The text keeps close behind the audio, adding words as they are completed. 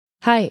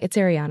Hi, it's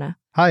Ariana.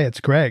 Hi,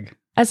 it's Greg.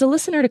 As a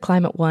listener to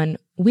Climate One,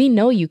 we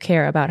know you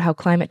care about how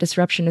climate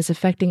disruption is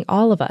affecting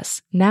all of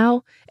us,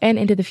 now and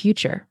into the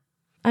future.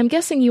 I'm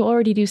guessing you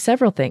already do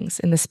several things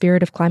in the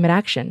spirit of climate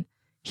action.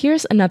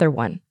 Here's another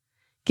one.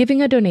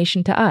 Giving a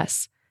donation to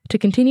us to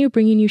continue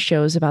bringing you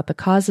shows about the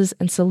causes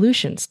and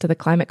solutions to the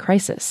climate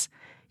crisis.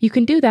 You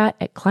can do that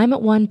at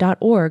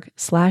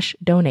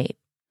climateone.org/donate.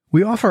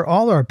 We offer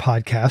all our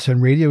podcasts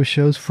and radio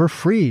shows for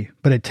free,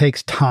 but it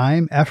takes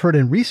time, effort,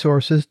 and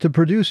resources to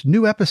produce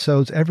new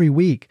episodes every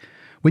week.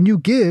 When you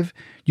give,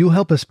 you'll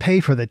help us pay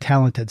for the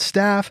talented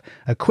staff,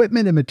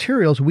 equipment, and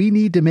materials we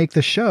need to make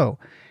the show.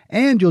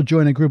 And you'll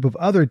join a group of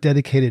other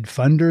dedicated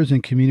funders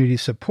and community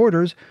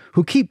supporters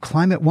who keep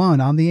Climate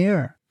One on the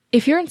air.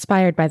 If you're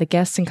inspired by the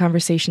guests and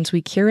conversations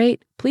we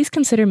curate, please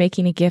consider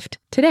making a gift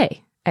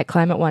today at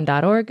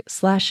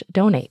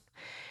climateone.org/donate.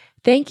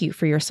 Thank you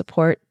for your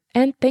support,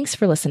 and thanks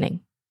for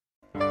listening.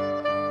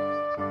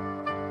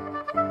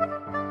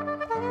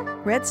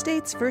 Red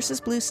states versus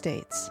blue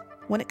states.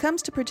 When it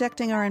comes to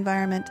protecting our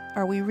environment,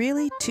 are we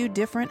really two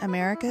different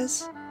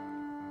Americas?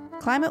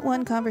 Climate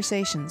One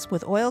conversations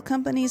with oil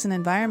companies and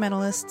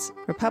environmentalists,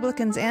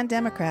 Republicans and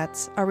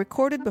Democrats, are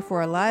recorded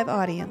before a live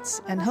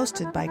audience and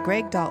hosted by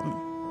Greg Dalton.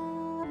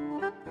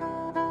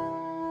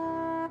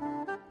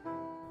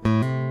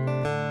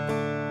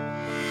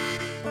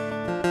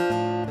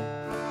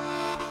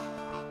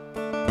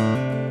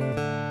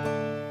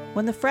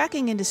 When the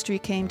fracking industry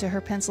came to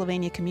her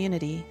Pennsylvania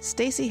community,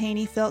 Stacey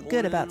Haney felt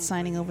good about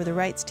signing over the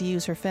rights to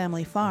use her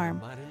family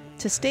farm.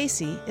 To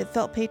Stacey, it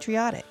felt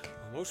patriotic.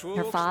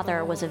 Her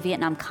father was a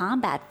Vietnam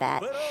combat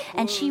vet,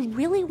 and she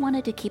really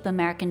wanted to keep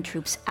American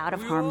troops out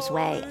of harm's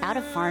way, out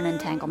of foreign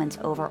entanglements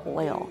over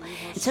oil.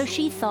 And so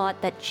she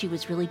thought that she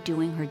was really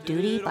doing her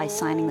duty by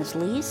signing this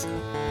lease.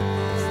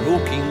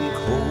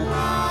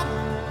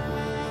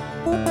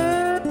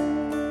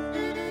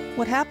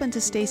 What happened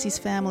to Stacey's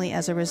family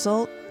as a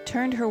result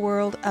turned her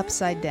world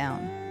upside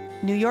down.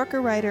 New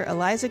Yorker writer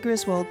Eliza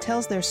Griswold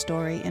tells their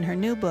story in her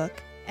new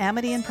book,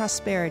 Amity and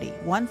Prosperity,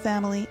 One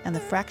Family and the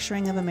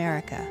Fracturing of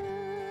America.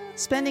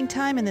 Spending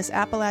time in this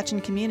Appalachian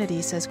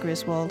community, says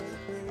Griswold,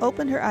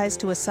 opened her eyes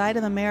to a side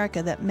of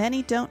America that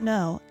many don't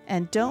know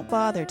and don't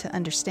bother to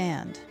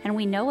understand. And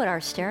we know what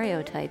our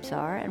stereotypes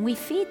are, and we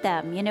feed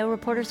them. You know,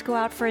 reporters go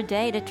out for a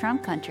day to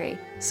Trump country.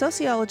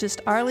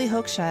 Sociologist Arlie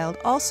Hochschild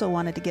also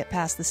wanted to get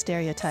past the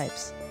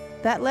stereotypes.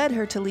 That led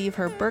her to leave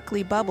her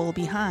Berkeley bubble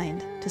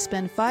behind to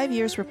spend 5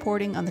 years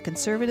reporting on the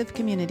conservative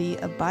community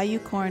of Bayou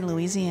Corn,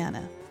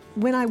 Louisiana.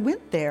 When I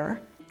went there,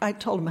 I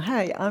told him,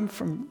 hey, I'm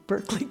from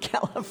Berkeley,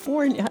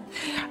 California,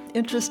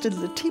 interested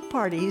in the Tea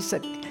Party. He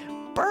said,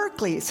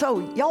 Berkeley,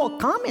 so y'all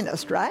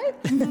communist, right?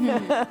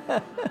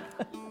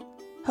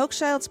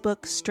 Hochschild's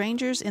book,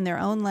 Strangers in Their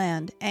Own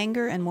Land,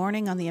 Anger and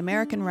Mourning on the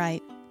American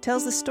Right,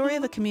 tells the story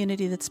of a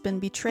community that's been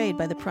betrayed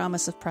by the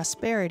promise of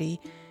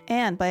prosperity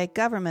and by a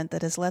government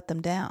that has let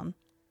them down.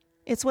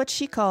 It's what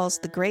she calls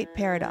the Great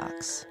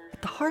Paradox.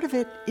 At the heart of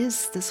it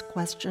is this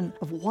question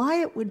of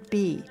why it would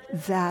be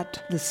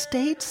that the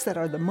states that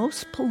are the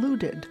most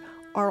polluted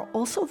are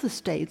also the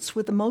states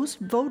with the most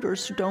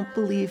voters who don't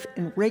believe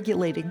in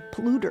regulating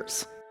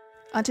polluters.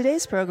 On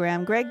today's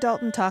program, Greg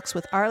Dalton talks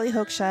with Arlie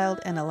Hochschild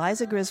and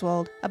Eliza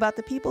Griswold about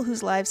the people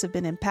whose lives have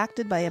been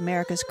impacted by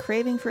America's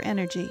craving for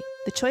energy,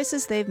 the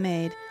choices they've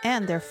made,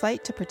 and their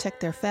fight to protect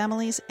their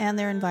families and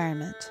their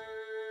environment.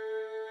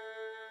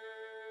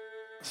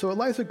 So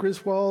Eliza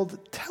Griswold,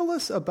 tell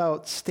us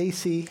about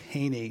Stacey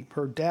Haney.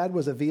 Her dad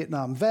was a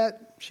Vietnam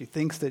vet. She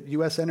thinks that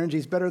U.S. energy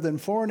is better than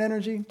foreign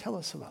energy. Tell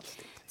us about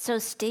Stacey. So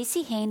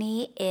Stacey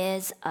Haney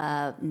is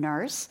a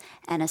nurse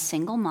and a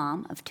single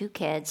mom of 2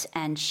 kids,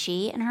 and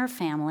she and her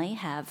family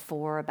have,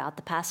 for about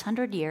the past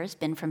 100 years,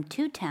 been from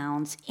 2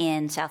 towns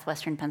in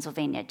southwestern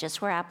Pennsylvania,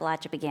 just where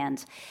Appalachia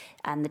begins,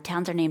 and the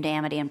towns are named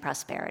Amity and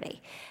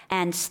Prosperity.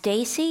 And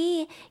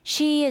Stacey,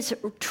 she is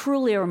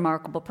truly a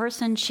remarkable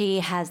person. She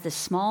has this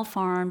small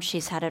farm.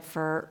 She's had it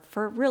for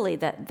really,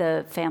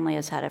 the family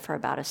has had it for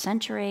about a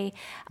century.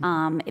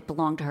 It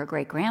belonged to her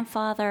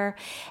great-grandfather.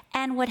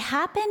 And what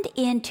happened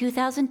in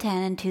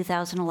 2010 and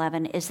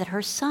 2011 is that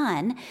her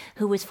son,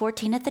 who was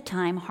 14 at the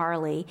time,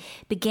 Arlie,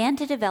 began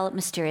to develop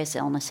mysterious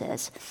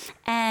illnesses.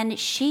 And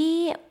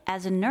she,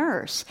 as a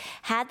nurse,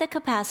 had the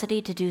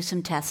capacity to do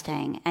some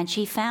testing. And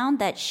she found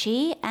that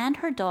she and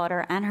her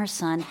daughter and her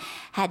son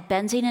had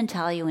benzene and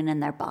toluene in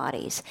their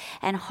bodies.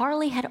 And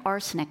Arlie had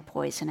arsenic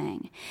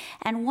poisoning.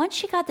 And once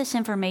she got this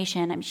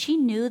information, she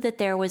knew that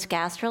there was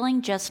gas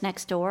drilling just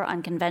next door,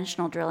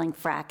 unconventional drilling,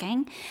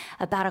 fracking,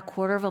 about a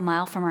quarter of a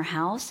mile from her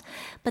house.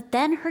 But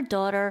then her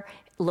daughter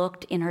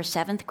looked in her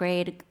 7th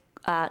grade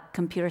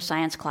computer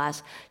science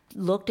class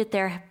looked at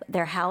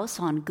their house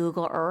on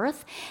Google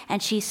Earth,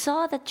 and she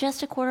saw that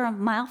just a quarter of a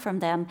mile from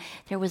them,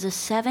 there was a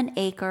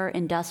 7-acre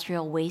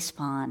industrial waste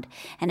pond.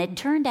 And it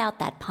turned out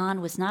that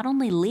pond was not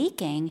only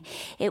leaking,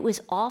 it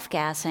was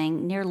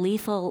off-gassing near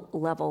lethal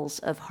levels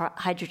of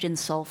hydrogen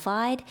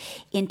sulfide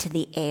into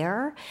the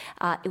air.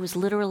 It was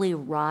literally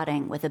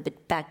rotting with a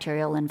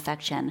bacterial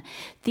infection.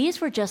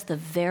 These were just the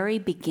very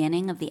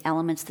beginning of the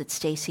elements that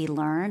Stacy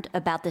learned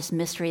about this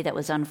mystery that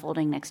was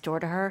unfolding next door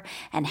to her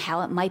and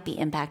how it might be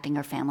impacting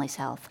her family's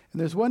health. And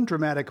there's one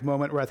dramatic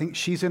moment where I think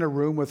she's in a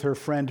room with her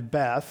friend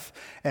Beth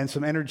and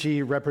some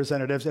energy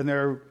representatives, and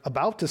they're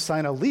about to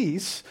sign a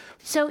lease.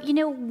 So,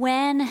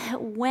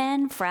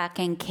 when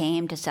fracking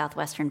came to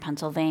southwestern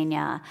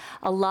Pennsylvania,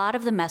 a lot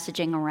of the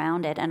messaging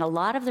around it and a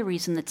lot of the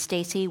reason that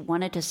Stacy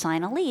wanted to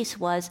sign a lease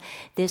was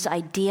this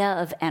idea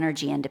of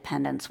energy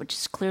independence, which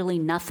is clearly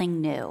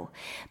nothing new.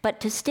 But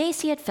to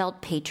Stacy, it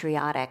felt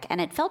patriotic, and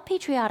it felt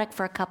patriotic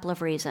for a couple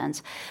of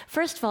reasons.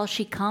 First of all,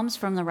 she comes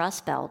from the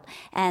Rust Belt,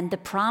 and the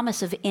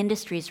promise of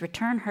industry's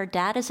return. Her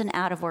dad is an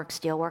out-of-work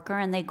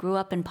steelworker, and they grew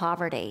up in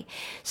poverty.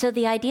 So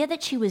the idea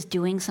that she was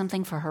doing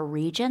something for her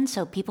region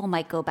so people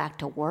might go back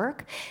to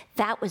work,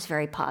 that was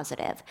very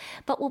positive.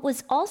 But what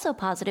was also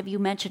positive, you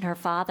mentioned her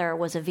father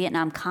was a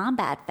Vietnam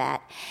combat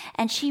vet,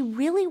 and she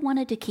really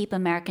wanted to keep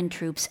American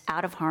troops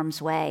out of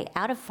harm's way,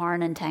 out of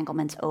foreign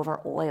entanglements over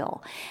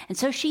oil. And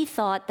so she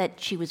thought that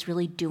she was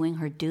really doing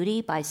her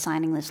duty by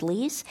signing this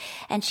lease,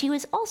 and she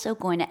was also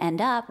going to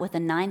end up with a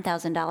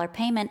 $9,000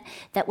 payment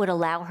that would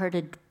allow her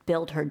to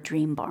build her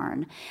dream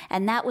barn.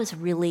 And that was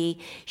really,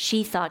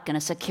 she thought, going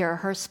to secure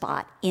her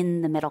spot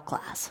in the middle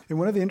class. And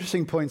one of the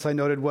interesting points I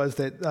noted was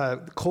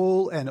that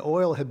coal and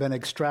oil had been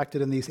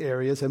extracted in these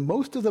areas, and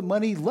most of the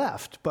money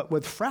left. But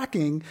with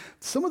fracking,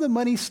 some of the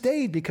money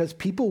stayed because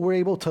people were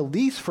able to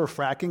lease for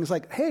fracking. It's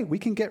like, hey, we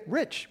can get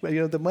rich.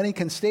 The money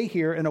can stay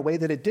here in a way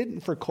that it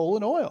didn't for coal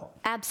and oil.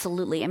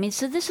 Absolutely.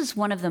 So this is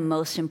one of the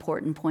most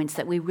important points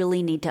that we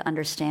really need to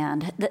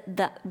understand.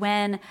 That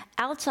when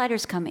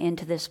outsiders come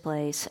into this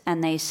place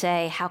and they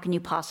say, how can you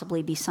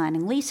possibly be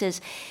signing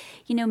leases?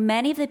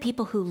 Many of the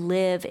people who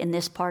live in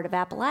this part of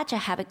Appalachia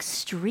have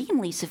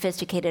extremely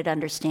sophisticated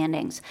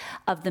understandings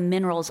of the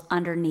minerals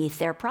underneath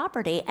their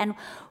property. And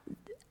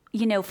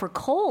for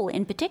coal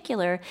in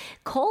particular,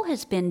 coal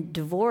has been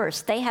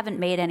divorced. They haven't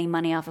made any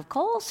money off of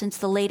coal since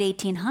the late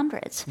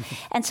 1800s.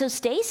 And so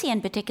Stacy in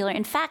particular,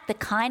 in fact, the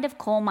kind of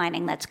coal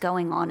mining that's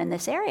going on in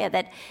this area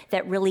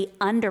that really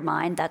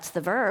undermined, that's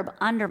the verb,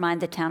 undermined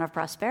the town of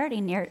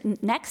Prosperity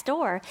next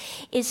door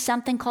is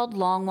something called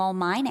longwall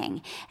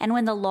mining. And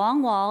when the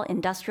longwall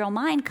industrial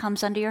mine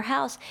comes under your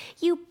house,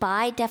 you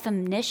by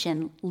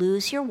definition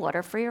lose your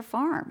water for your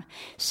farm.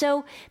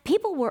 So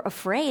people were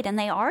afraid, and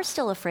they are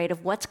still afraid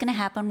of what's going to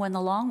happen when the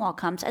longwall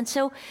comes. And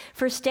so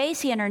for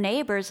Stacy and her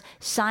neighbors,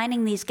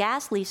 signing these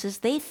gas leases,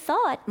 they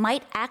thought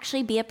might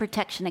actually be a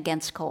protection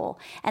against coal.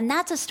 And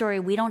that's a story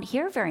we don't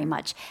hear very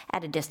much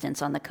at a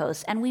distance on the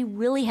coast. And we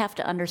really have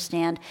to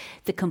understand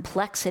the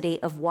complexity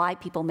of why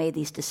people made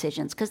these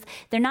decisions, because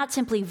they're not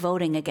simply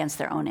voting against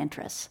their own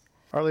interests.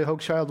 Arlie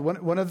Hochschild,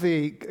 one of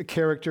the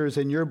characters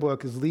in your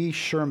book is Lee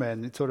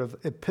Sherman. It sort of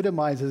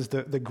epitomizes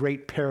the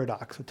great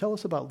paradox. So tell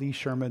us about Lee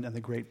Sherman and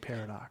the great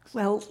paradox.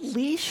 Well,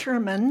 Lee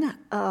Sherman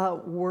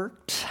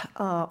worked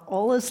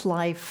all his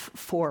life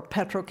for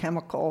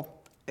petrochemical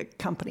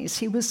companies.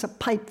 He was a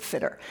pipe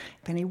fitter,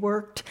 and he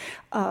worked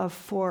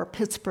for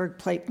Pittsburgh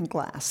Plate and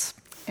Glass.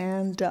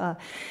 And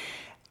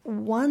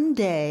one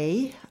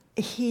day,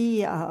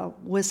 he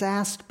was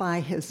asked by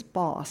his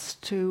boss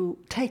to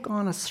take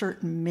on a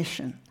certain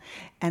mission,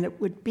 and it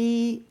would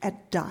be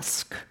at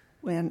dusk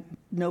when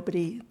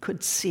nobody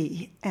could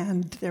see,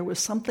 and there was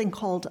something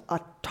called a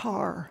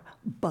tar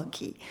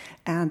buggy,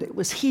 and it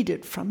was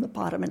heated from the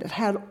bottom, and it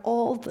had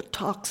all the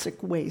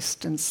toxic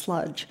waste and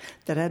sludge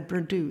that had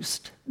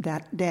produced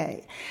that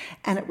day.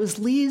 And it was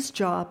Lee's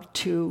job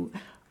to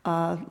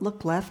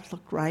look left,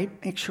 look right,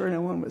 make sure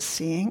no one was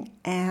seeing,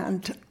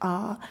 and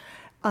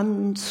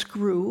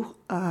unscrew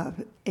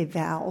a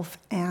valve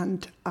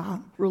and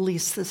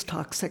release this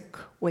toxic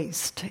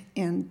waste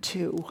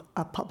into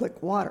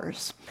public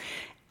waters.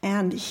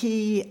 And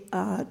he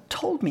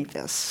told me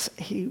this.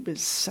 He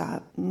was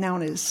now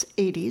in his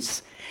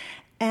 80s,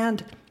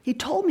 and he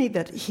told me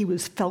that he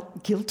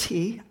felt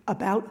guilty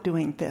about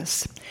doing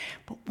this.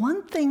 But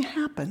one thing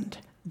happened,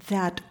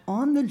 that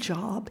on the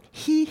job,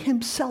 he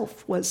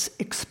himself was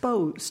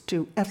exposed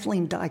to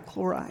ethylene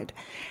dichloride,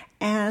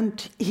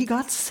 and he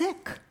got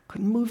sick.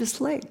 Couldn't move his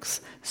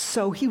legs.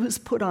 So he was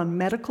put on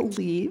medical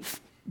leave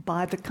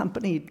by the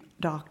company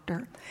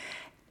doctor.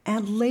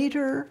 And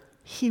later,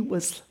 he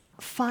was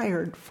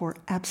fired for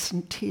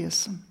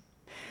absenteeism.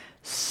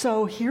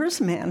 So here's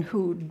a man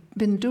who'd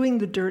been doing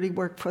the dirty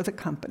work for the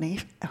company,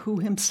 who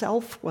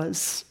himself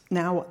was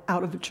now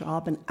out of a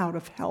job and out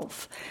of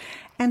health.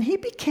 And he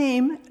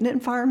became an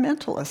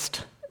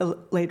environmentalist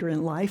later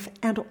in life,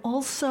 and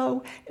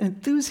also an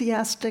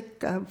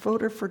enthusiastic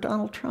voter for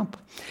Donald Trump.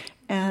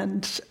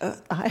 And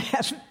I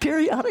had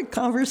periodic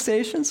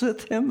conversations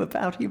with him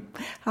about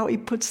how he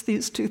puts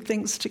these two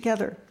things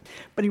together.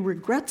 But he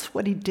regrets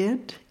what he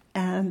did,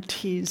 and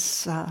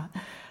he's...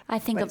 I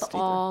think of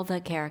all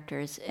the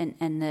characters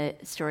and the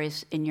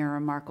stories in your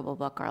remarkable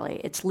book, Arlie,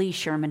 it's Lee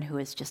Sherman who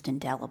is just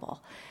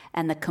indelible.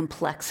 And the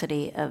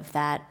complexity of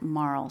that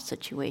moral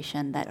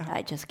situation that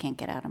I just can't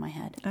get out of my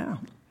head. Yeah.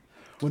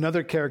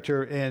 Another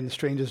character in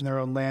Strangers in Their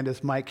Own Land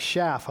is Mike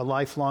Schaff, a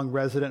lifelong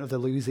resident of the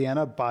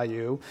Louisiana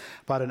Bayou,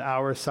 about an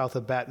hour south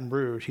of Baton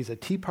Rouge. He's a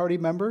Tea Party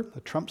member, a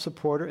Trump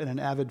supporter, and an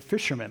avid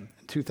fisherman.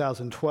 In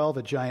 2012,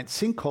 a giant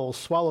sinkhole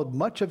swallowed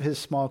much of his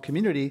small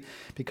community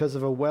because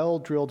of a well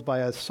drilled by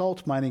a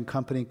salt mining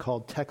company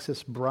called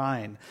Texas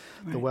Brine.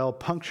 Right. The well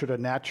punctured a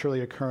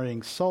naturally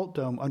occurring salt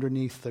dome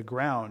underneath the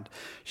ground.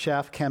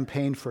 Schaff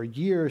campaigned for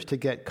years to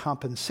get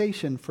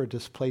compensation for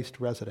displaced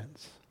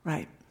residents.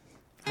 Right.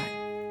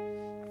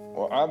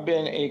 Well, I've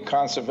been a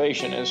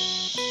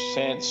conservationist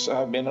since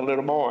I've been a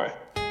little boy.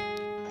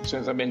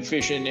 Since I've been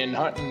fishing and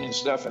hunting and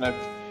stuff, and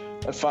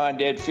I'd find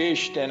dead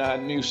fish, then I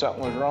knew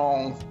something was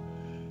wrong.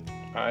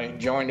 I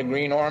joined the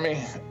Green Army,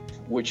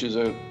 which is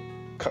a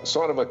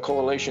sort of a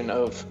coalition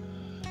of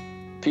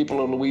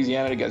people in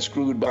Louisiana that got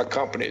screwed by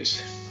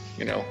companies,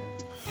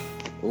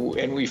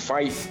 and we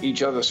fight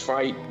each other's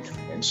fight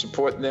and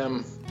support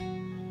them.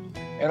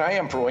 And I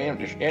am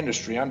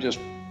pro-industry. I'm just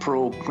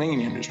pro-clean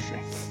industry.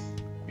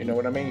 You know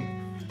what I mean?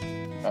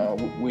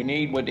 We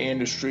need what the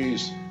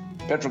industries,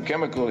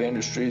 petrochemical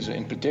industries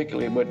in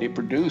particular, what they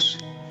produce.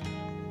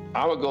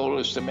 Our goal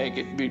is to make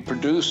it be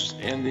produced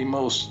in the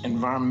most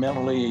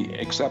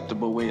environmentally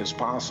acceptable way as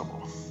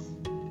possible.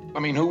 I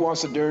mean, who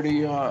wants a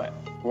dirty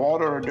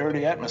water or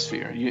dirty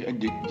atmosphere?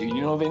 Do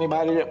you know of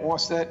anybody that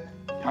wants that?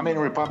 How many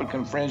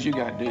Republican friends you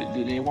got?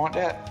 Do they want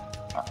that?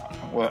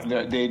 Well,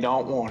 they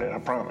don't want it, I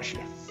promise you.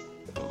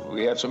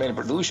 We have so many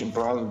pollution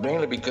problems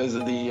mainly because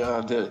of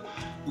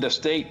the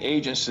state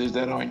agencies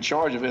that are in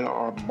charge of it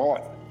are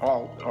bought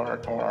out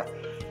or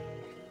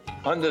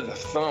under the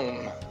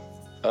thumb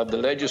of the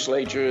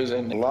legislatures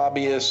and the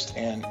lobbyists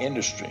and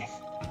industry.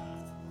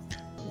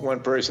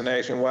 One person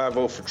asked me why I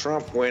vote for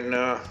Trump when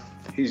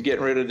he's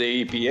getting rid of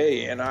the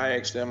EPA, and I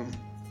asked him,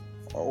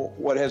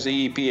 what has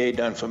the EPA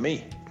done for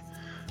me?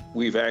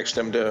 We've asked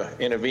them to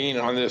intervene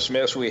on this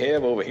mess we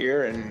have over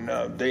here,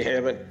 and they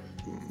haven't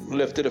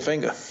lifted a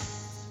finger.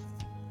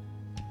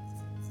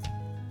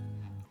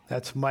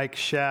 That's Mike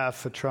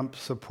Schaff, a Trump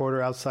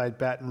supporter outside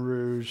Baton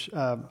Rouge.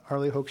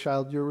 Arlie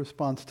Hochschild, your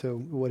response to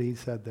what he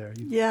said there?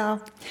 Yeah.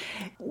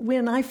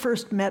 When I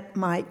first met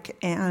Mike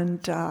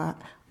and I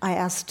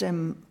asked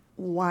him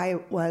why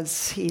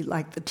was he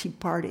like the Tea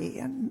Party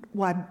and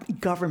why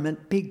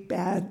government, big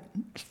bad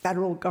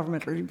federal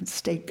government or even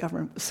state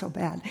government was so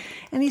bad.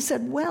 And he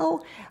said,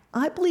 well,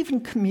 I believe in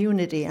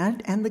community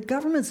and the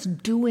government's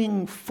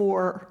doing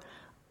for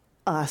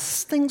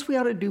us things we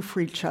ought to do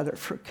for each other,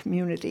 for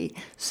community.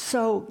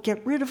 So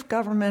get rid of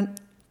government,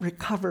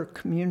 recover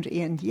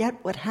community. And yet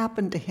what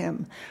happened to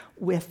him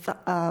with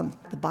the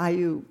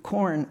Bayou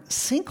Corn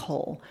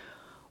sinkhole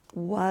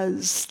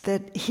was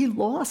that he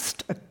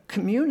lost a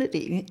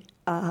community,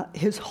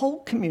 his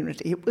whole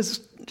community. It was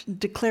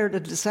declared a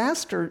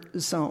disaster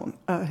zone,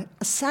 a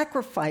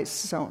sacrifice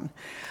zone.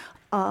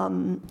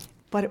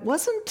 But it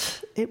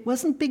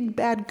wasn't big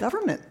bad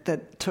government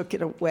that took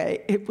it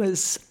away. It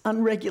was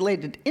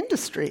unregulated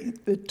industry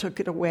that took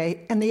it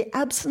away, and the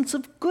absence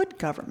of good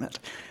government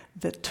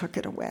that took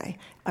it away.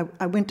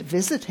 I went to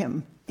visit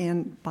him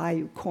in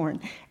Bayou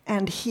Corn,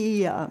 and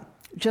he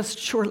just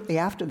shortly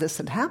after this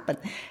had happened,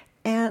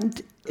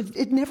 and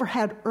it never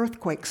had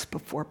earthquakes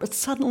before, but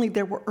suddenly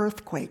there were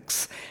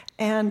earthquakes,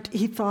 and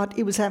he thought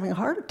he was having a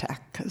heart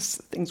attack because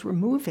things were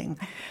moving.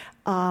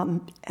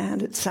 And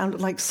it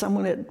sounded like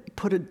someone had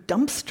put a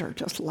dumpster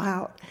just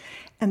loud.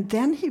 And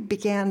then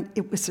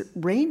it was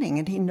raining,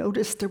 and he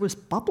noticed there was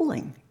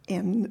bubbling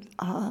in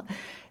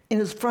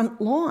his front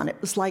lawn. It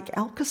was like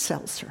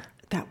Alka-Seltzer.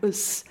 That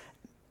was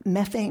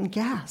methane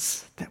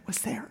gas that was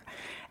there.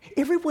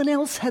 Everyone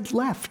else had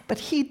left, but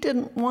he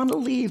didn't want to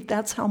leave.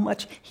 That's how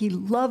much he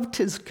loved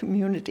his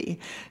community,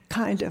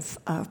 kind of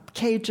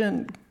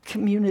Cajun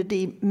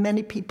community.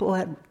 Many people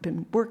had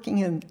been working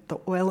in the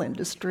oil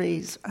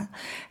industries,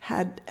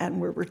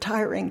 and were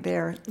retiring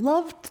there,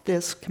 loved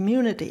this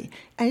community,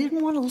 and he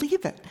didn't want to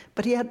leave it.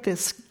 But he had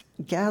this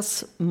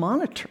gas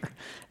monitor.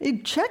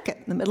 He'd check it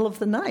in the middle of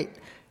the night.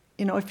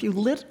 If you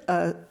lit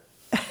a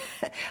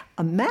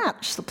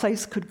match, the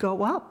place could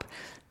go up.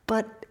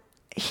 But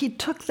he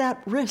took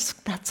that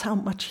risk. That's how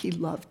much he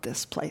loved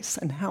this place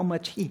and how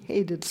much he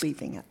hated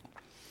leaving it.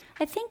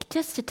 I think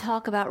just to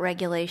talk about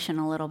regulation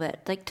a little bit,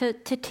 like to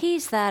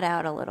tease that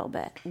out a little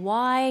bit.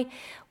 Why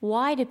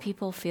why do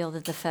people feel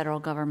that the federal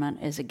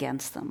government is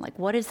against them? Like,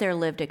 what is their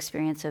lived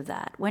experience of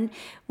that?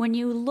 When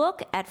you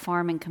look at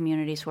farming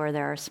communities where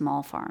there are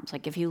small farms,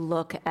 like if you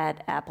look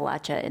at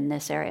Appalachia in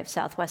this area of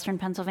southwestern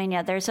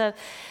Pennsylvania, there's a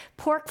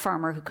pork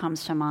farmer who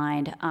comes to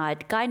mind, a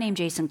guy named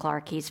Jason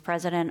Clark. He's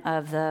president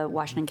of the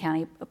Washington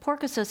County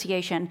Pork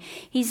Association.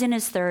 He's in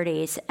his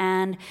 30s,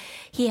 and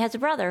he has a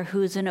brother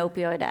who's an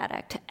opioid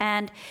addict.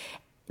 And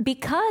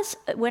because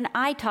when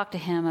I talk to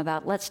him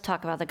about, let's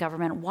talk about the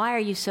government, why are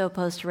you so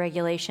opposed to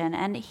regulation?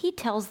 And he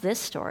tells this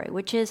story,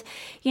 which is,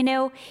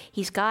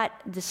 he's got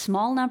this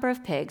small number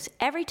of pigs.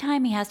 Every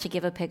time he has to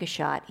give a pig a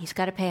shot, he's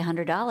got to pay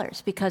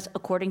 $100 because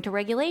according to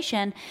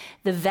regulation,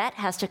 the vet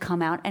has to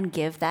come out and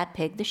give that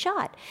pig the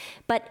shot.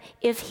 But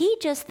if he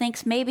just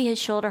thinks maybe his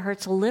shoulder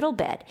hurts a little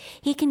bit,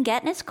 he can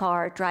get in his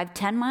car, drive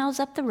 10 miles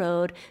up the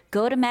road,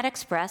 go to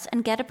MedExpress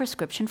and get a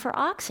prescription for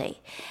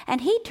Oxy. And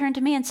he turned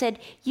to me and said,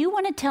 you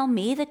want to tell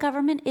me the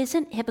government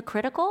isn't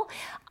hypocritical?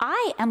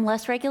 I am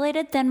less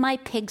regulated than my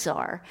pigs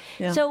are.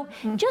 Yeah. So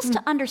just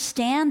to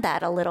understand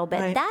that a little bit,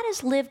 right. That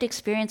is lived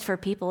experience for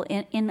people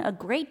in a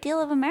great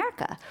deal of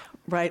America.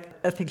 Right.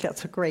 I think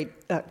that's a great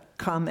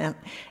comment.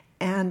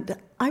 And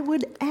I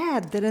would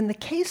add that in the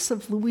case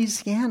of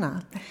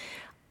Louisiana,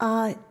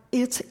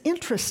 it's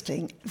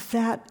interesting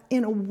that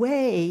in a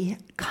way,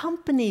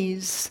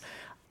 companies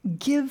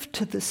give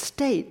to the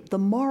state the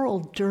moral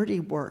dirty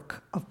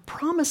work of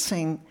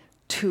promising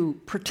to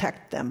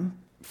protect them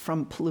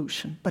from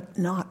pollution, but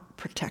not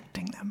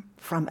protecting them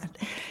from it.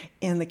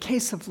 In the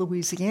case of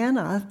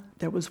Louisiana,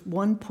 there was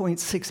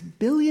 $1.6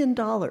 billion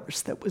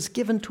that was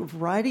given to a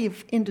variety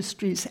of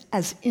industries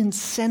as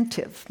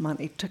incentive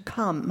money to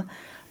come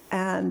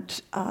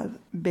and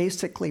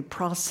basically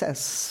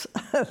process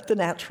the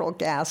natural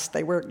gas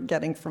they were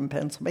getting from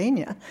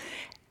Pennsylvania.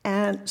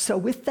 And so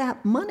with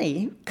that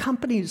money,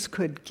 companies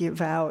could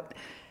give out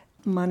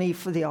money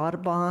for the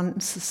Audubon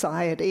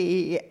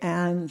Society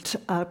and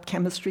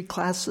chemistry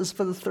classes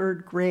for the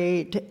third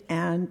grade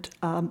and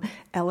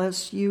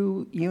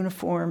LSU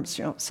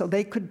uniforms, so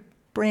they could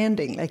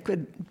branding, they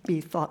could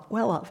be thought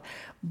well of.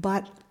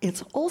 But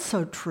it's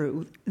also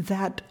true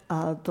that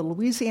the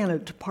Louisiana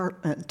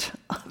Department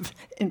of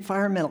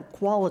Environmental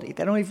Quality,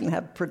 they don't even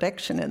have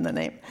protection in the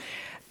name,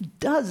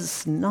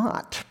 does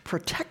not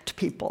protect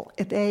people.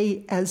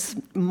 They, as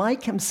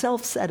Mike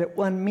himself said at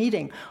one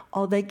meeting,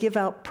 they give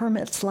out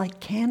permits like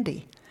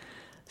candy.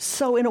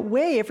 So in a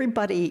way,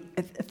 everybody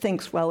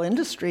thinks, well,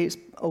 industry is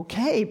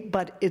okay,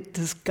 but it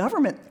is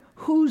government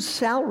whose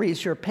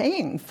salaries you're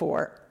paying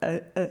for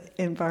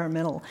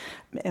environmental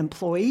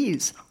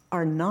employees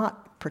are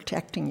not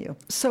protecting you.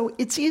 So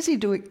it's easy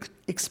to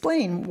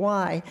explain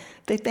why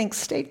they think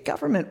state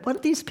government, what are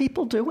these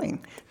people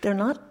doing? They're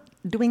not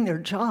doing their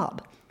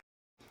job.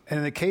 And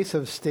in the case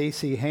of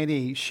Stacey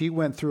Haney, she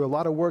went through a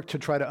lot of work to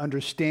try to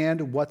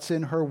understand what's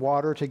in her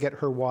water, to get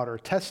her water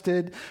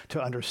tested,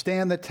 to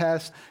understand the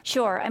test.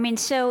 Sure. I mean,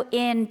 so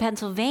in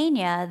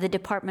Pennsylvania, the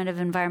Department of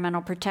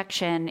Environmental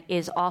Protection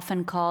is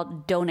often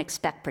called Don't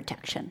Expect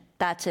Protection.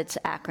 That's its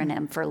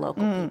acronym for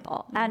local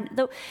people. And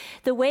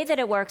the way that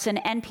it works, and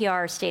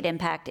NPR State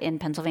Impact in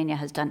Pennsylvania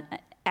has done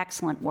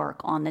excellent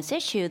work on this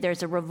issue.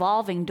 There's a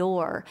revolving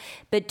door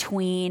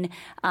between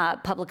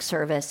public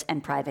service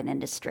and private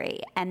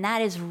industry. And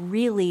that is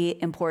really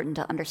important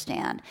to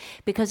understand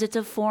because it's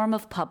a form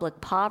of public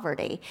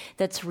poverty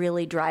that's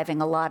really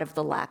driving a lot of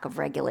the lack of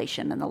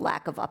regulation and the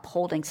lack of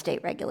upholding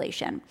state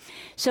regulation.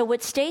 So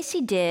what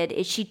Stacey did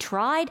is she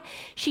tried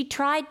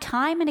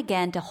time and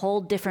again to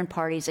hold different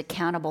parties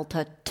accountable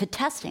to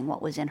testing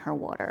what was in her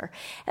water.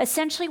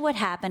 Essentially what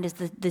happened is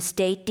the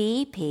state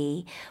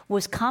DEP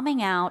was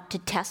coming out to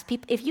test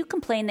people. If you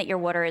complain that your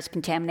water is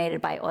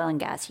contaminated by oil and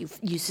gas,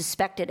 you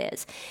suspect it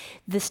is,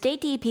 the state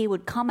DEP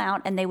would come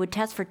out and they would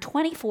test for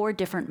 24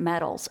 different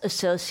metals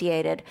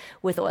associated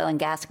with oil and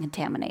gas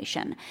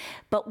contamination.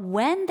 But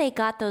when they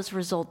got those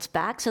results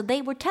back, so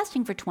they were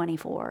testing for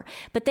 24,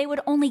 but they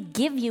would only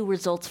give you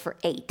results for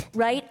 8,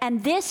 right?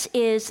 And that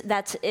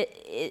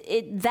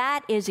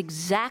is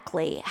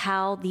exactly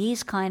how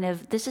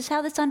this is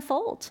how this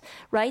unfolds,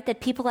 right?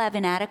 That people have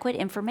inadequate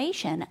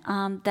information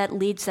that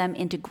leads them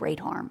into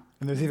great harm.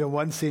 And there's even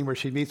one scene where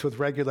she meets with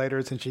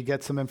regulators and she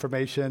gets some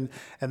information,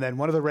 and then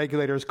one of the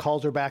regulators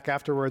calls her back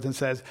afterwards and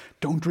says,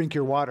 "Don't drink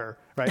your water,"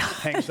 right?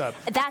 Hangs up.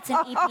 That's an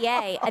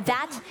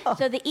EPA.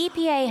 So the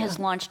EPA has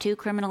launched 2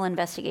 criminal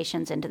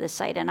investigations into this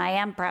site, and I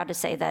am proud to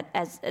say that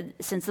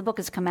since the book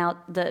has come out,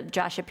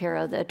 Josh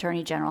Shapiro, the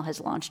Attorney General, has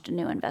launched a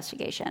new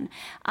investigation.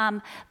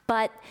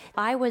 But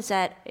I was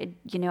I've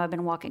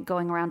been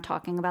going around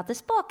talking about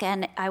this book,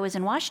 and I was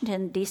in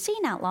Washington, D.C.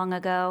 not long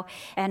ago,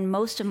 and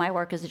most of my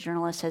work as a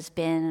journalist has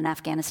been in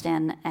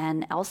Afghanistan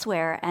and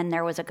elsewhere, and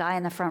there was a guy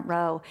in the front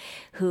row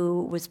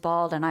who was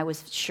bald, and I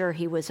was sure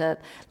he was a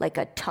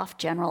tough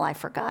general I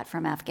forgot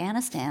from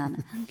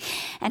Afghanistan.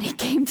 And he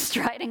came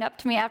striding up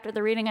to me after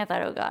the reading. I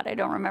thought, oh God, I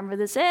don't remember who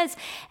this is.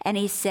 And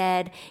he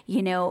said,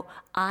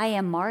 I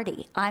am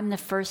Marty. I'm the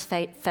first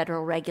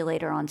federal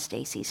regulator on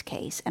Stacey's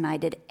case, and I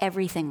did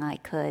everything I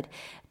could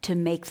to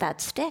make that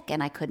stick,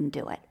 and I couldn't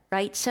do it.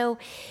 right? So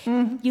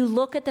you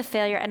look at the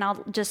failure, and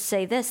I'll just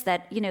say this,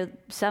 that,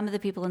 some of the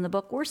people in the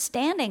book were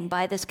standing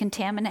by this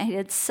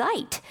contaminated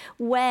site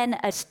when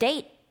a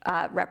state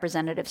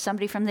representative,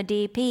 somebody from the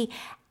DEP,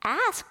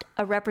 asked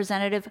a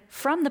representative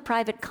from the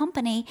private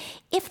company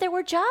if there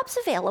were jobs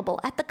available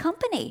at the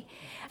company.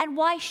 And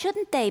why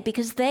shouldn't they?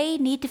 Because they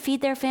need to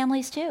feed their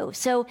families too.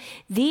 So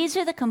these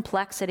are the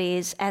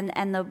complexities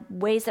and the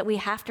ways that we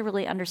have to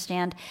really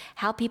understand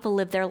how people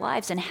live their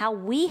lives and how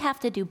we have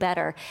to do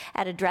better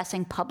at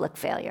addressing public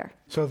failure.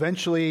 So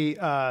eventually,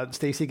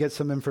 Stacy gets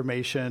some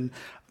information.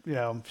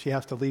 She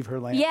has to leave her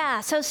land. Yeah,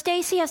 so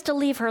Stacy has to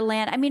leave her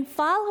land. I mean,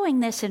 following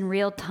this in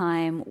real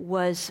time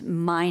was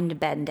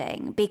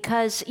mind-bending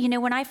because,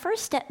 when I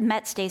first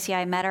met Stacy,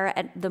 I met her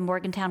at the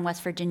Morgantown,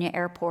 West Virginia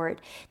airport,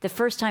 the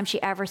first time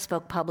she ever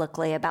spoke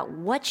publicly about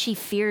what she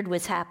feared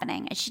was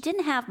happening. And she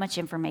didn't have much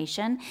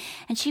information,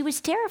 and she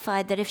was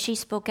terrified that if she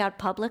spoke out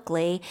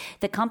publicly,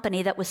 the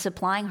company that was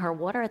supplying her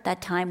water at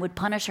that time would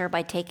punish her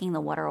by taking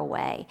the water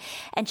away.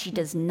 And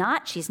she's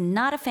not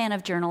a fan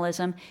of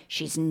journalism.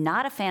 She's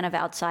not a fan of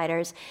outsiders.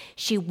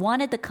 She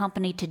wanted the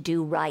company to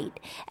do right,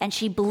 and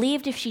she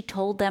believed if she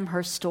told them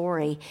her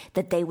story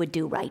that they would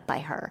do right by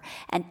her.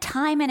 And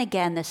time and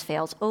again, this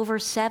fails over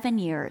 7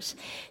 years.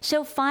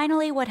 So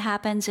finally what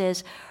happens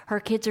is her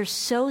kids are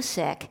so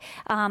sick,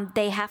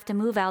 they have to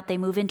move out. They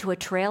move into a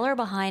trailer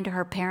behind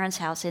her parents'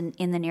 house in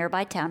the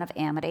nearby town of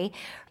Amity.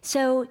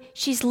 So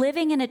she's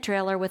living in a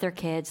trailer with her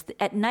kids.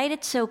 At night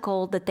it's so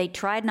cold that they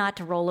tried not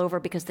to roll over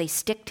because they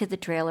stick to the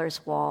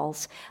trailer's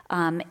walls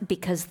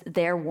because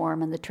they're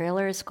warm and the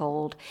trailer is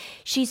cold.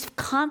 She's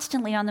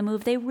constantly on the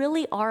move. They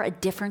really are a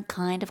different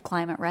kind of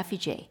climate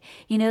refugee.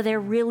 They're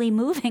really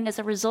moving as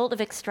a result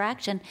of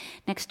extraction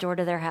next door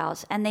to their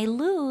house. And they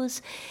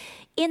lose,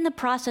 in the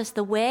process,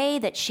 the way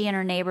that she and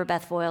her neighbor,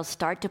 Beth Voyle,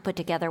 start to put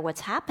together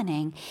what's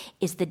happening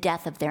is the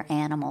death of their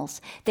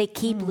animals. They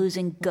keep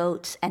losing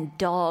goats and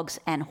dogs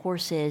and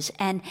horses.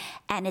 And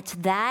it's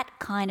that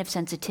kind of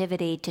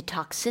sensitivity to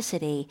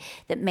toxicity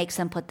that makes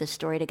them put this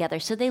story together.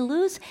 So they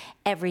lose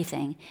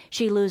everything.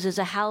 She loses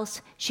a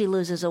house. She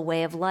loses a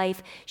way of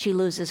life. She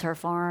loses her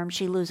farm.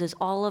 She loses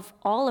all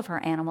of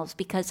her animals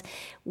because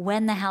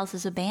when the house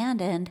is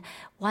abandoned,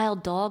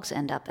 wild dogs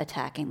end up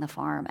attacking the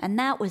farm. And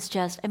that was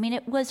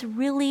it was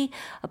really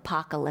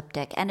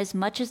apocalyptic. And as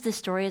much as the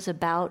story is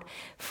about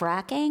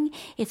fracking,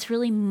 it's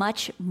really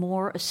much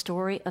more a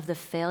story of the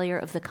failure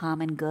of the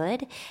common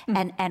good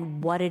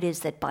and what it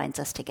is that binds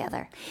us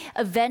together.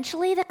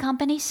 Eventually, the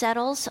company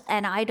settles,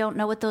 and I don't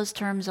know what those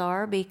terms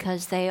are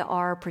because they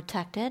are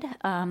protected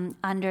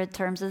under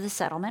terms of the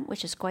settlement,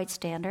 which is quite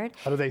standard.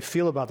 How do they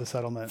feel about the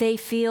settlement? They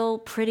feel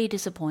pretty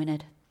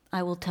disappointed.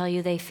 I will tell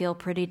you, they feel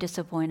pretty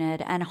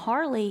disappointed. And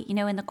Harley,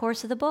 in the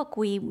course of the book,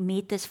 we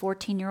meet this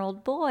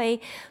 14-year-old boy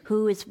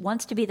who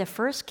wants to be the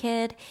first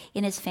kid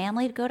in his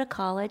family to go to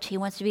college. He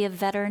wants to be a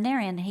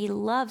veterinarian. He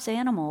loves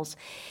animals.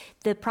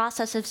 The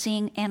process of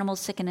seeing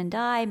animals sicken and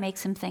die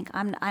makes him think,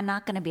 I'm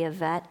not going to be a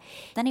vet.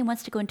 Then he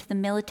wants to go into the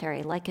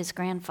military like his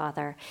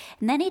grandfather.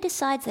 And then he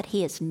decides that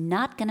he is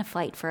not going to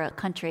fight for a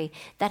country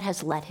that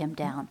has let him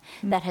down,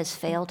 that has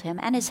failed him,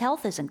 and his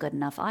health isn't good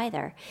enough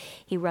either.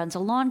 He runs a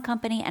lawn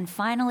company, and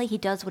finally he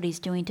does what he's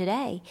doing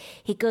today.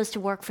 He goes to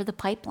work for the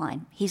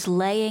pipeline. He's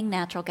laying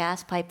natural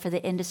gas pipe for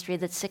the industry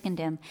that sickened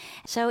him.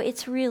 So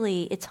it's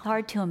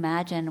hard to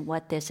imagine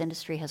what this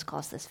industry has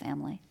cost this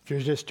family. If you're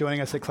just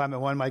joining us at Climate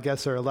One, my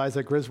guests are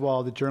Eliza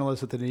Griswold, a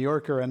journalist at The New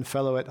Yorker and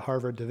fellow at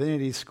Harvard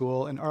Divinity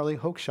School, and Arlie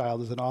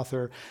Hochschild is an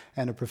author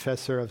and a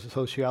professor of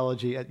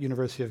sociology at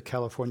University of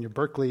California,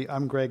 Berkeley.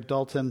 I'm Greg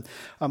Dalton.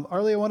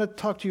 Arlie, I want to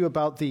talk to you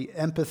about the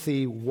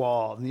empathy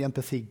wall and the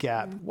empathy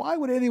gap. Why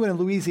would anyone in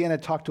Louisiana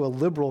talk to a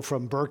liberal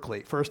from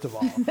Berkeley, first of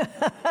all?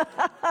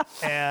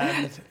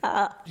 And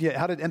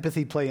how did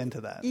empathy play into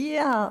that?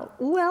 Yeah,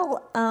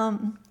 well,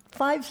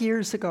 5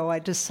 years ago, I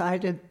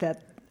decided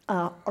that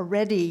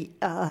already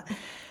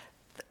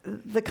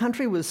the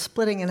country was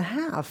splitting in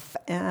half,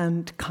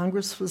 and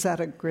Congress was at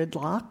a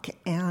gridlock,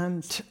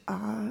 and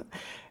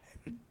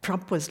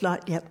Trump was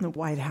not yet in the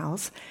White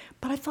House.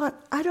 But I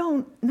thought, I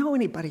don't know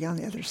anybody on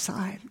the other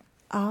side,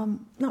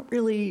 not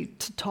really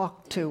to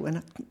talk to in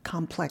a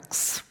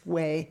complex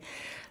way.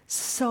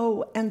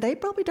 So, and they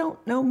probably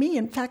don't know me.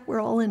 In fact, we're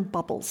all in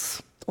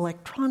bubbles.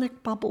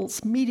 Electronic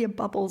bubbles, media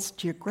bubbles,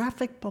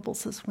 geographic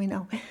bubbles, as we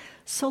know.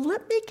 So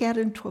let me get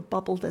into a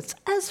bubble that's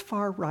as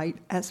far right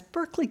as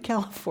Berkeley,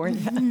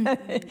 California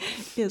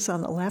is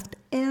on the left,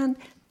 and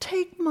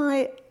take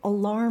my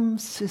alarm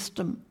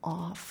system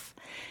off.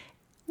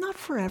 Not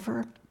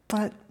forever,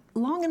 but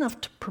long enough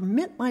to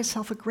permit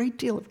myself a great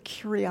deal of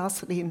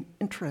curiosity and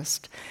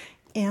interest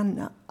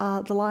in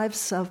the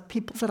lives of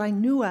people that I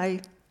knew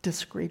I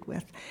disagreed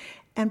with.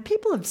 And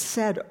people have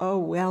said, oh,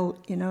 well,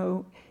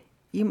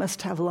 you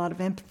must have a lot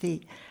of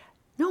empathy.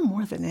 No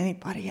more than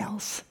anybody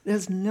else.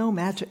 There's no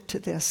magic to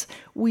this.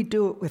 We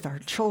do it with our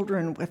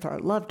children, with our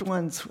loved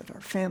ones, with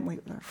our family,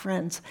 with our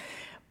friends.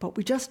 But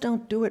we just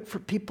don't do it for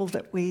people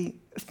that we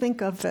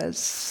think of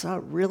as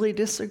really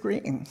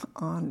disagreeing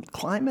on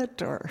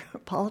climate or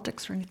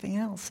politics or anything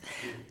else.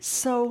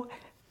 So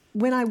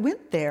when I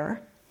went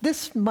there,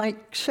 this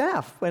Mike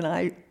Schaff, when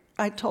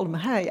I told him,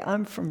 hey,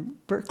 I'm from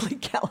Berkeley,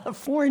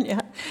 California,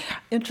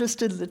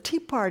 interested in the Tea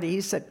Party,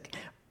 he said,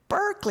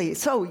 Berkeley,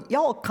 so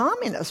y'all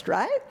communist,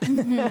 right?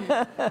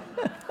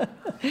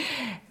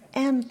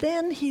 And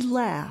then he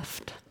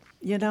laughed,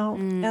 and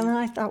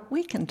I thought,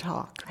 we can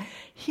talk.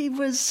 He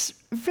was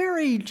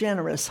very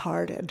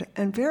generous-hearted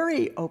and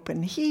very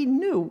open. He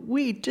knew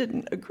we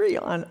didn't agree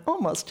on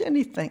almost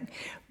anything.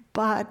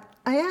 But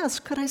I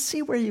asked, could I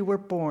see where you were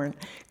born?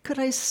 Could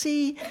I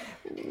see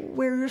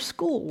where your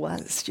school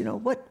was?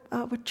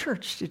 What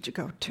church did you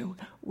go to?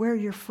 Where are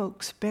your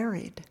folks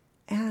buried?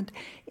 And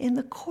in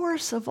the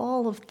course of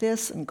all of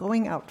this and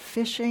going out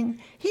fishing,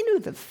 he knew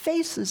the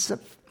faces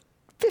of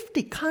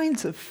 50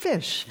 kinds of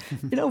fish.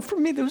 For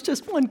me, there was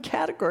just one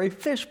category,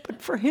 fish,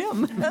 but for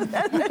him,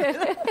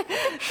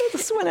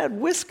 this one had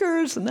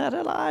whiskers and that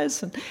had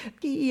eyes. And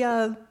he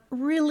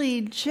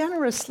really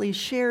generously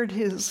shared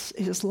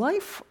his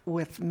life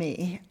with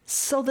me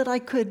so that I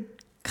could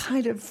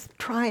kind of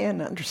try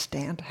and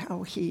understand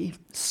how he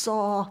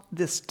saw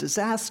this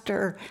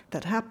disaster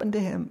that happened to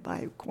him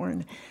by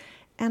corn,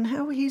 and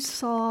how he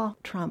saw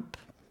Trump,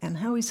 and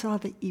how he saw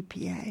the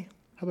EPA.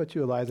 How about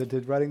you, Eliza?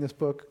 Did writing this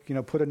book,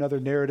 put another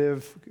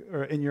narrative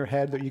in your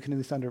head that you can at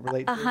least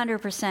relate to?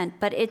 100%.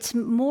 But it's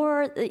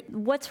more,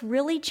 what's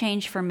really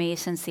changed for me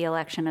since the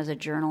election as a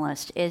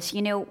journalist is,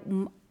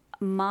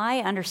 my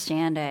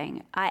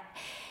understanding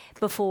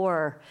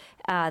before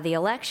the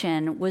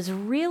election was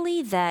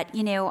really that,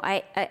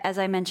 as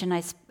I mentioned,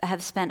 I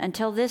have spent,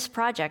 until this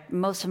project,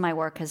 most of my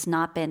work has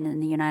not been in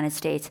the United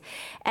States.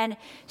 And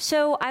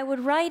so I would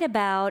write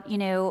about,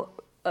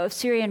 a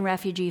Syrian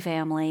refugee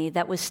family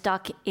that was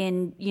stuck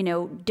in,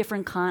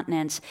 different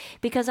continents,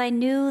 because I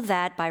knew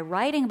that by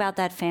writing about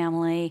that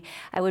family,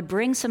 I would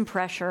bring some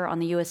pressure on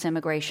the U.S.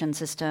 immigration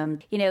system.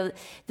 The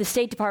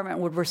State Department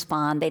would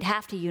respond. They'd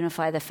have to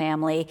unify the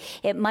family.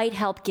 It might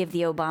help give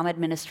the Obama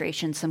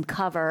administration some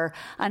cover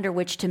under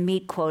which to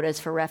meet quotas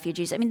for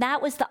refugees. I mean,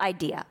 that was the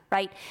idea,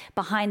 right,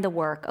 behind the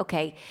work.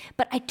 Okay.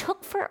 But I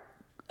took for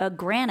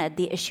granted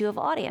the issue of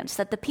audience,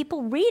 that the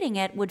people reading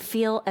it would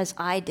feel as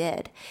I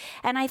did.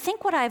 And I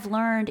think what I've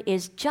learned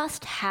is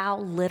just how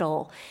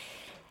little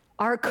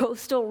our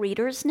coastal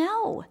readers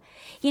know,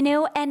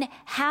 and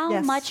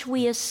how much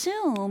we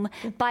assume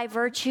by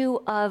virtue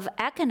of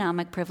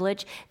economic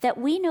privilege that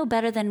we know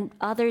better than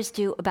others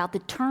do about the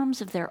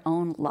terms of their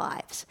own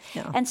lives.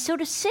 Yeah. And so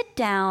to sit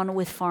down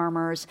with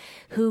farmers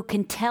who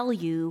can tell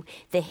you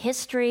the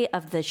history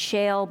of the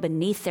shale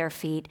beneath their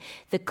feet,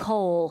 the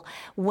coal,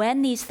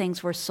 when these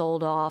things were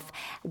sold off,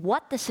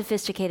 what the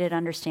sophisticated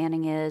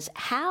understanding is,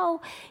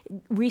 how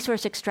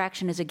resource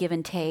extraction is a give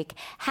and take,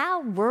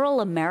 how rural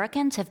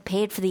Americans have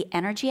paid for the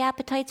energy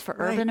appetites for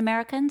urban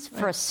Americans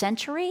for a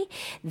century,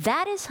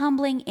 that is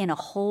humbling in a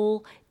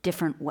whole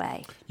different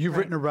way. You've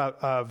written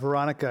about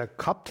Veronica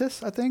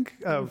Koptis, I think,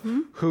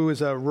 who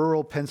is a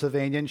rural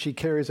Pennsylvanian. She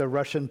carries a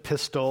Russian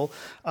pistol.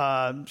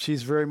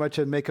 She's very much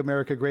a Make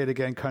America Great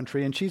Again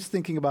country, and she's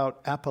thinking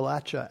about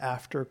Appalachia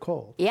after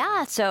coal.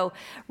 Yeah, so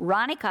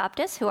Ronnie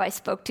Koptis, who I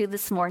spoke to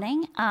this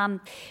morning,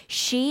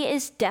 she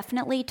is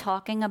definitely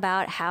talking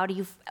about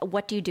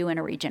what do you do in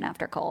a region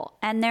after coal?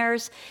 And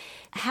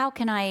how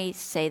can I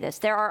say this?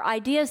 There are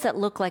ideas that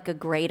look like a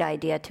great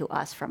idea to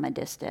us from a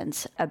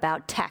distance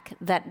about tech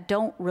that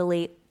don't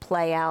really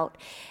play out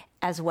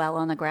as well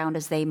on the ground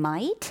as they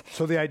might.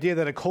 So the idea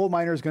that a coal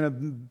miner is going to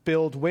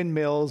build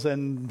windmills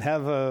and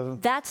have a...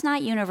 That's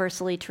not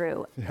universally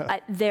true. Yeah.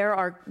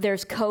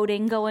 There's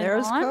coding going on.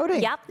 There's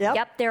coding.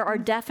 Yep. There are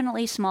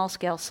definitely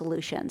small-scale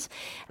solutions.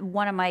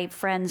 One of my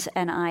friends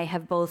and I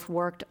have both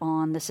worked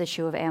on this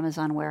issue of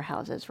Amazon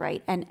warehouses,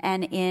 right? And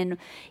in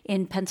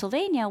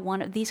Pennsylvania,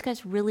 these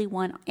guys really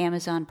want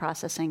Amazon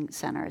processing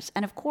centers.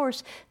 And of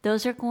course,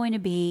 those are going to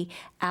be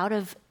out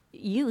of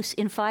use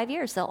in 5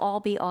 years. They'll all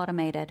be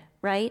automated,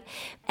 right?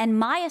 And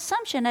my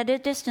assumption at a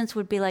distance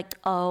would be like,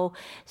 oh,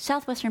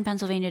 southwestern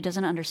Pennsylvania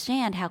doesn't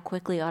understand how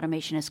quickly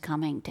automation is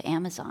coming to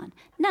Amazon.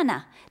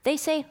 No. They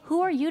say, who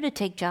are you to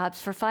take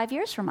jobs for 5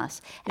 years from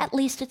us? Yeah. At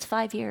least it's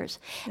 5 years.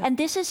 Yeah. And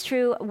this is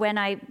true when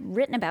I've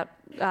written about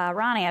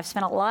Ronnie. I've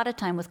spent a lot of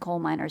time with coal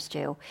miners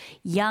too,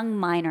 young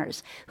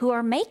miners who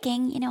are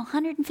making,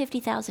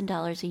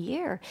 $150,000 a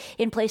year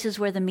in places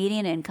where the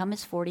median income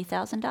is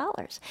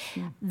 $40,000.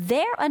 Yeah.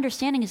 Their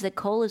understanding is that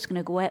coal is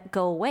going to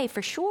go away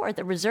for sure.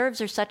 The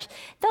reserves are such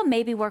they'll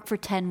maybe work for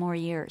 10 more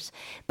years.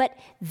 But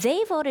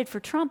they voted for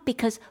Trump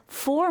because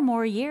 4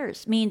 more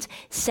years means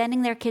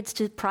sending their kids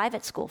to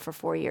private school for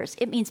 4 years.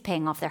 It means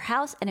paying off their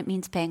house and it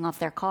means paying off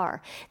their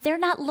car. They're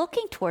not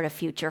looking toward a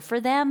future.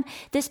 For them,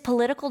 this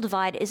political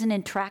divide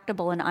isn't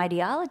intractable in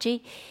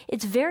ideology.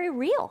 It's very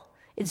real.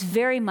 It's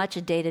very much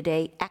a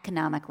day-to-day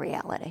economic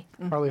reality.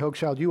 Arlie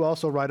Hochschild, you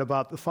also write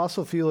about the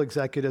fossil fuel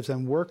executives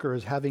and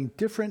workers having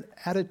different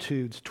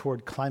attitudes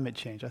toward climate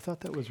change. I thought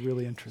that was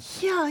really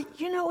interesting. Yeah,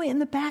 in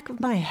the back of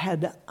my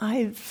head,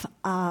 I've,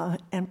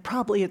 and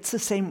probably it's the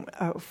same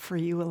for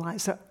you,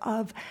 Eliza,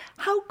 of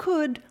how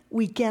could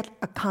we get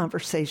a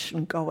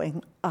conversation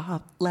going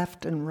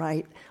left and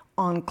right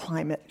on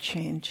climate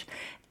change.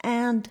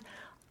 And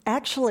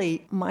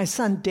actually, my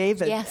son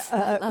David,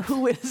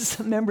 who is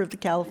a member of the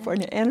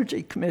California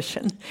Energy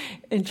Commission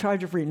in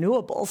charge of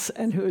renewables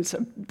and who is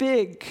a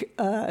big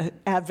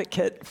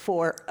advocate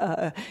for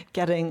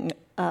getting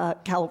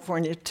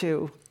California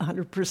to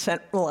 100%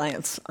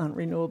 reliance on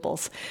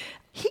renewables,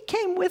 he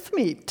came with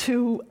me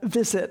to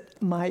visit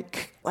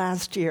Mike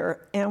last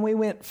year, and we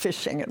went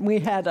fishing, and we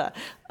had a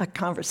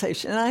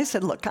conversation. And I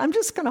said, look, I'm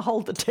just going to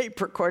hold the tape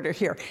recorder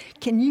here.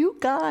 Can you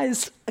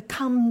guys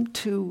come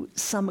to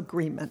some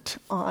agreement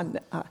on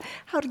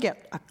how to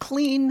get a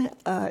clean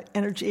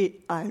energy,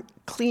 a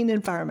clean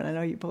environment? I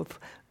know you both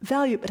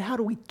value it, but how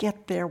do we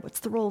get there? What's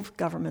the role of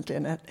government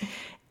in it?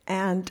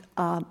 And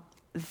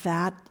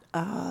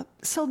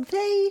so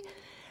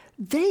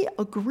they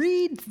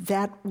agreed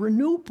that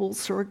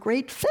renewables are a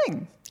great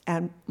thing.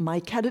 And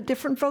Mike had a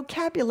different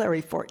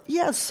vocabulary for it.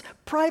 Yes,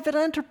 private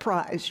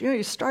enterprise.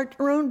 You start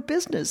your own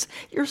business.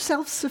 You're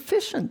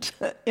self-sufficient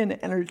in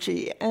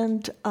energy.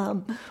 And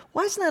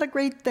why isn't that a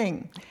great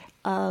thing?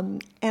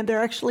 And there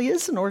actually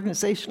is an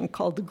organization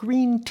called the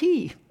Green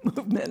Tea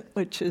Movement,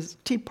 which is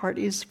Tea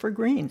Parties for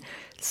Green.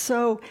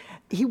 So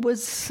he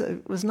was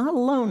not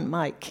alone,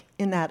 Mike,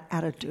 in that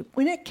attitude.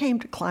 When it came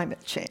to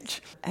climate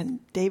change, and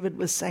David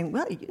was saying,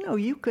 well,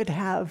 you could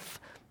have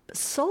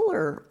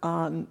solar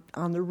on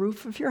the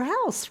roof of your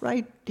house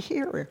right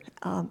here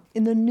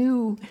in the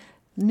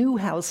new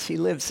house he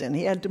lives in.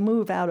 He had to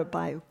move out of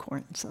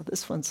Biocorn, so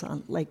this one's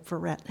on Lake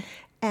Verret.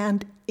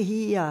 And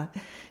he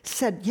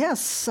said,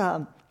 yes,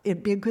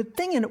 it'd be a good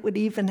thing, and it would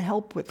even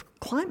help with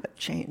climate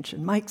change.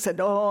 And Mike said,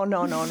 oh,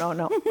 no,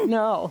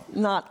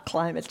 not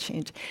climate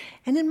change.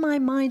 And in my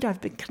mind, I've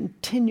been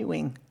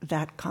continuing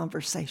that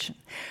conversation.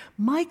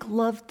 Mike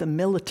loved the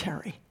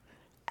military,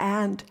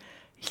 and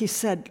he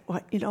said,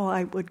 well,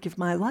 I would give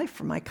my life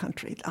for my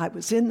country. I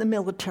was in the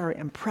military.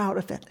 I'm proud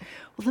of it.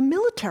 Well, the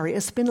military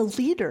has been a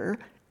leader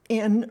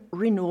in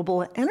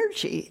renewable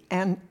energy,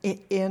 and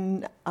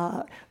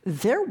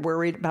they're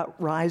worried about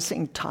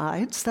rising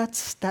tides.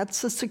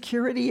 That's a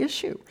security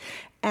issue.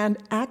 And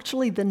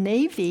actually, the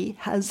Navy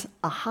has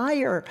a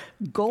higher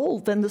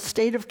goal than the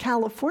state of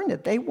California.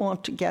 They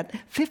want to get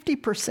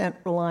 50%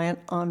 reliant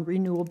on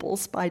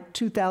renewables by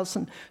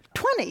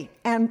 2020,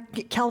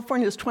 and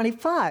California is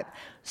 25%.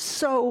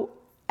 So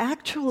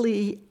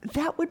actually,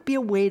 that would be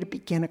a way to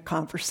begin a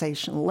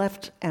conversation,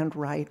 left and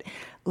right.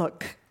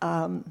 Look,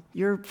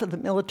 you're for the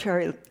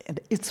military.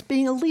 It's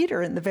being a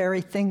leader in the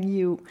very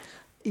thing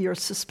you're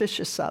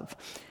suspicious of.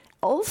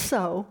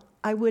 Also,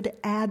 I would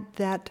add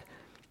that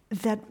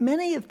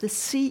many of the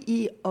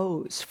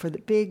CEOs for the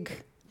big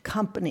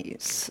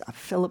companies,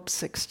 Phillips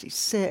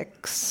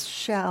 66,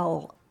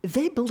 Shell,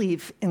 they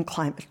believe in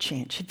climate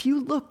change. If you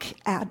look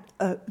at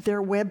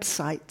their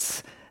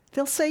websites,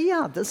 they'll say,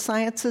 yeah, the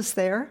science is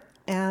there,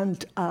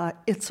 and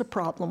it's a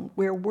problem.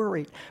 We're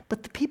worried.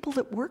 But the people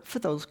that work for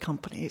those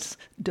companies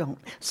don't.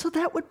 So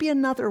that would be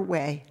another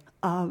way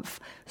of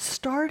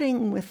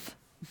starting with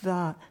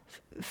the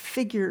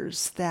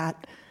figures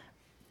that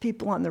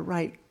people on the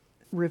right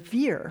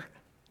revere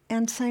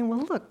and saying,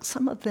 well, look,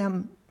 some of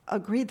them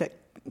agree that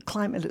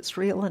climate is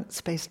real and it's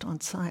based on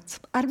science.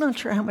 I'm not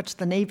sure how much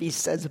the Navy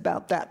says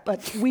about that,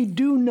 but we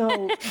do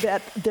know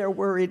that they're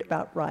worried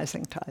about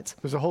rising tides.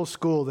 There's a whole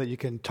school that you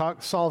can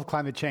solve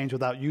climate change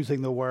without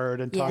using the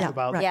word and talk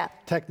about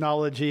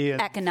technology and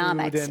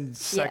economics, food and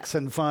sex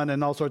and fun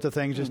and all sorts of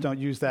things. Just don't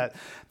use that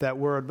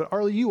word. But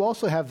Arlie, you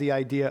also have the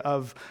idea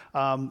of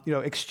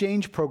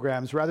exchange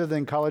programs. Rather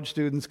than college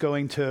students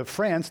going to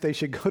France, they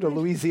should go to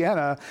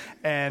Louisiana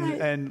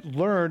and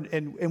learn.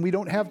 And we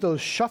don't have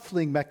those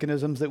shuffling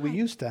mechanisms that we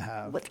used to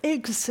have.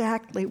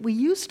 Exactly. We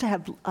used to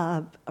have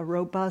a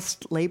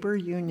robust labor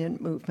union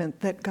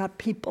movement that got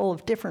people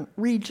of different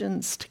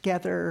regions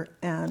together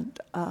and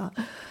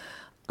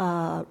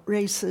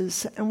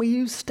races. And we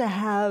used to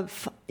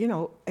have,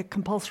 a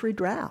compulsory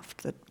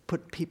draft that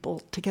put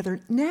people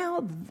together.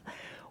 Now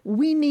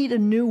we need a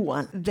new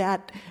one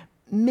that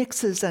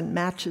mixes and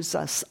matches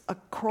us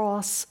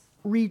across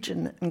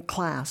region and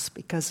class,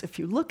 because if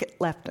you look at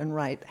left and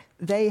right,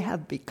 they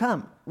have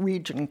become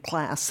region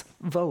class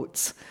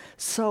votes.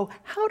 So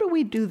how do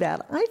we do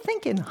that? I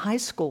think in high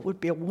school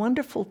would be a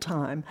wonderful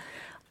time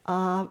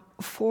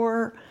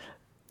for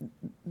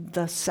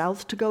the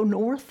South to go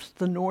north,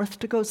 the North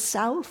to go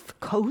south,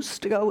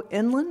 coast to go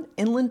inland,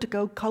 inland to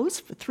go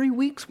coast. For 3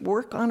 weeks,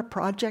 work on a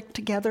project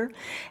together.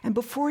 And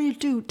before you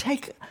do,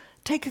 take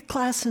a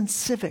class in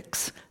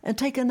civics and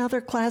take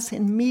another class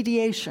in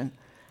mediation.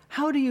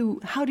 How do you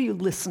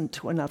listen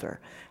to another?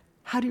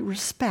 How do you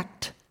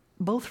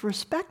both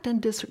respect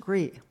and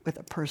disagree with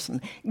a person?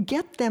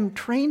 Get them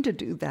trained to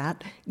do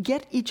that,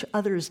 get each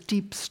other's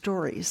deep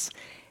stories,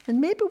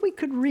 and maybe we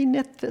could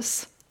reknit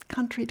this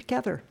country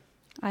together.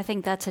 I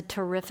think that's a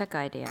terrific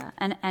idea.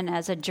 And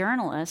as a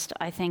journalist,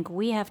 I think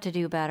we have to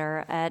do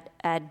better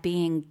at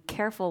being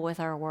careful with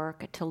our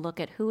work to look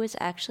at who is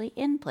actually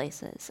in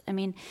places. I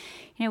mean,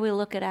 we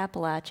look at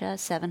Appalachia,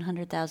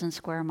 700,000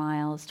 square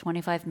miles,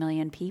 25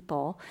 million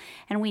people,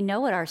 and we know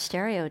what our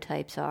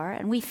stereotypes are,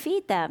 and we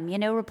feed them.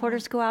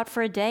 Reporters go out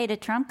for a day to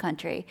Trump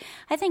country.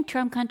 I think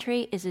Trump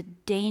country is a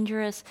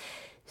dangerous,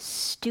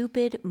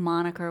 stupid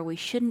moniker we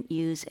shouldn't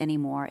use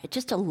anymore. It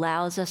just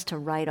allows us to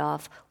write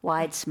off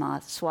wide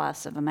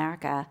swaths of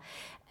America.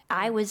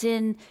 I was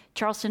in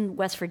Charleston,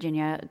 West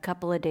Virginia a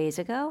couple of days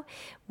ago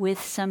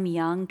with some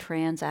young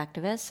trans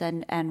activists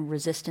and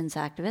resistance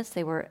activists.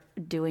 They were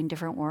doing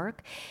different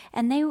work,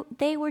 and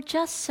they were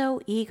just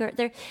so eager.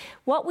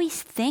 What we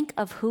think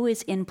of who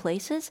is in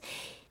places,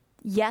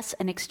 yes,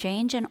 an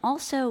exchange, and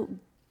also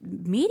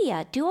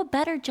media, do a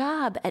better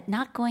job at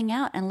not going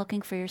out and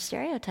looking for your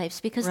stereotypes,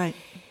 because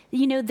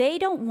they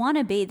don't want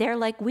to be. They're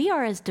like, we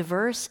are as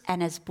diverse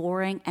and as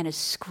boring and as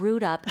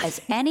screwed up as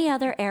any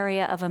other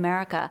area of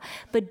America.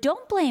 But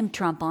don't blame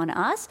Trump on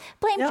us.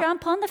 Blame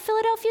Trump on the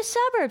Philadelphia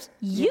suburbs.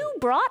 You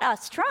brought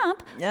us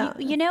Trump.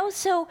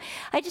 So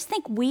I just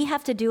think we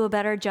have to do a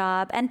better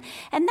job. And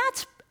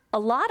that's a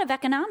lot of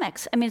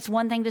economics. I mean, it's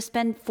one thing to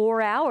spend 4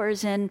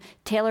 hours in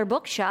Taylor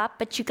Bookshop,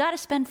 but you got to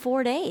spend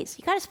 4 days.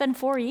 You got to spend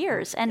 4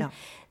 years. And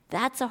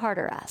that's a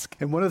harder ask.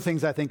 And one of the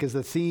things I think is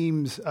the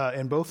themes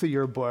in both of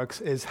your books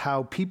is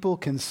how people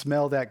can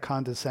smell that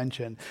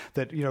condescension,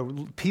 that,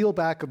 peel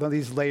back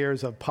these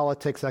layers of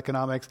politics,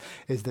 economics,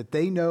 is that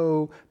they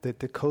know that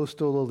the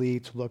coastal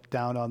elites look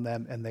down on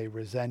them and they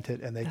resent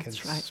it and they can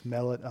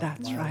smell it.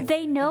 That's right.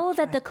 They know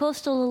that the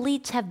coastal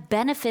elites have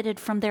benefited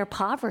from their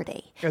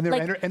poverty. And their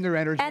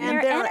energy. And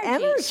their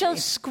energy. So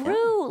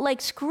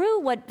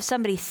screw what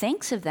somebody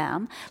thinks of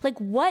them. Like,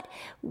 what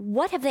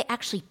have they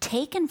actually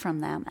taken from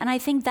them? And I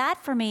think that,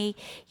 for me,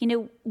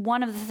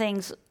 one of the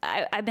things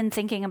I've been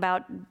thinking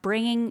about,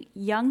 bringing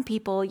young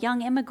people,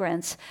 young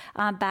immigrants,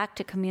 back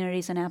to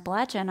communities in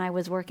Appalachia. And I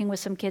was working with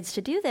some kids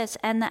to do this.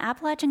 And the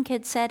Appalachian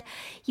kids said,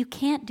 you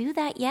can't do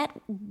that yet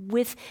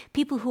with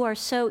people who are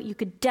so, you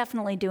could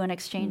definitely do an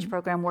exchange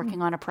program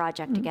working on a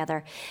project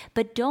together.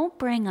 But don't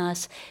bring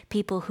us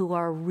people who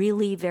are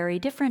really very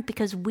different,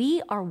 because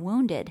we are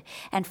wounded.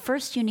 And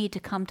first you need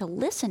to come to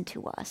listen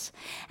to us.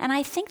 And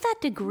I think that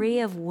degree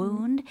of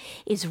wound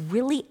is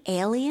really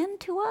alien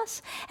to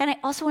us. And I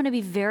also want to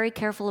be very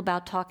careful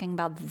about talking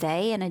about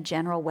they in a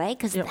general way,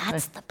 because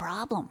that's the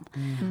problem.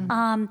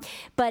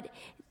 But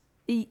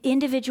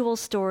individual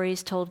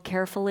stories told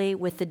carefully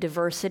with the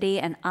diversity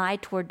and eye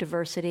toward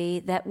diversity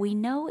that we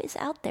know is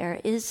out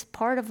there is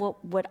part of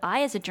what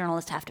I as a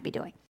journalist have to be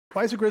doing.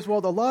 Eliza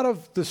Griswold, a lot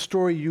of the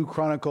story you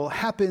chronicle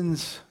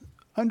happens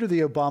under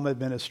the Obama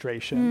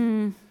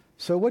administration.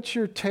 So what's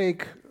your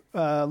take,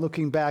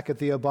 looking back at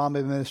the Obama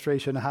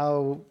administration,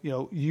 how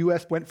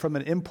U.S. went from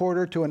an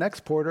importer to an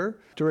exporter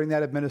during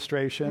that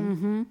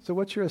administration? So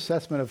what's your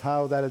assessment of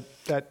how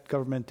that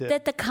government did?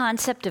 That the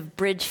concept of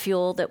bridge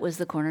fuel that was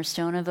the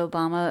cornerstone of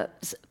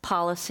Obama's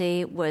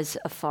policy was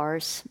a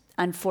farce.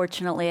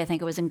 Unfortunately, I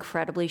think it was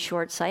incredibly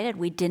short-sighted.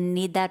 We didn't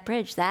need that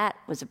bridge. That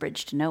was a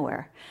bridge to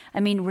nowhere.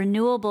 I mean,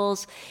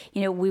 renewables,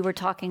 we were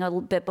talking a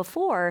little bit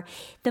before,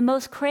 the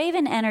most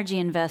craven energy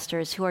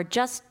investors who are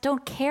just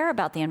don't care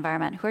about the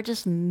environment, who are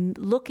just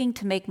looking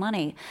to make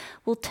money,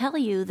 will tell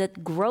you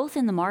that growth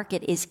in the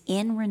market is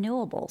in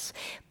renewables.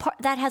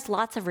 That has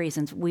lots of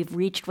reasons. We've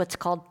reached what's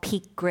called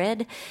peak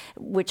grid,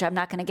 which I'm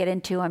not going to get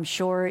into. I'm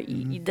sure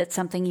that's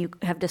something you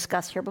have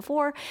discussed here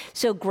before.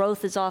 So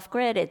growth is off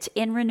grid. It's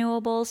in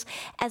renewables,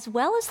 as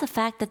well as the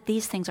fact that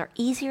these things are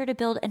easier to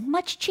build and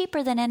much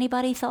cheaper than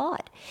anybody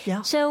thought.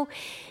 So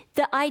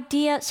the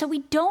idea, so we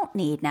don't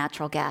need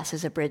natural gas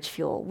as a bridge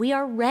fuel. We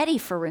are ready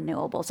for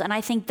renewables. And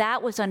I think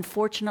that was,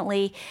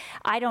 unfortunately,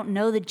 I don't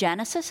know the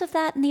genesis of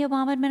that in the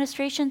Obama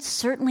administration.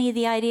 Certainly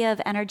the idea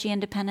of energy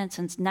independence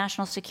and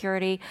national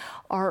security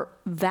are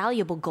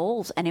valuable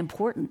goals and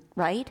important,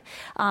 right?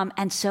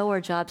 And so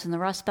are jobs in the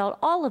Rust Belt,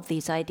 all of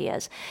these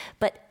ideas.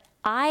 But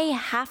I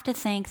have to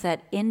think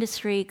that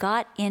industry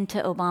got into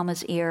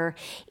Obama's ear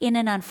in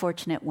an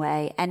unfortunate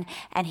way, and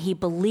he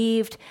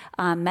believed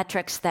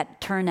metrics that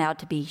turned out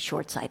to be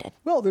short-sighted.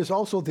 Well, there's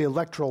also the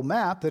electoral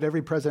map that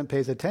every president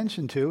pays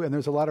attention to, and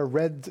there's a lot of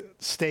red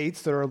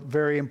states that are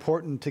very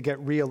important to get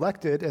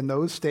reelected, and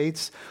those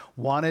states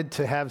wanted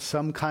to have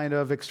some kind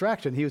of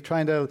extraction. He was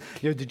trying to,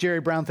 the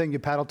Jerry Brown thing, you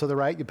paddle to the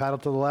right, you paddle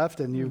to the left,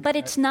 and you... But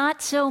it's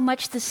not so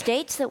much the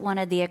states that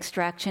wanted the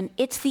extraction,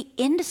 it's the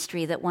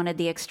industry that wanted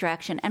the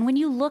extraction. And when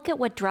you look at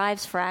what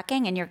drives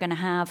fracking, and you're going to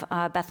have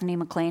Bethany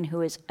McLean,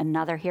 who is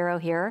another hero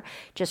here,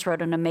 just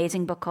wrote an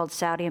amazing book called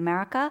Saudi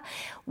America.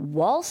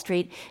 Wall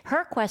Street,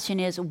 her question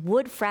is,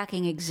 would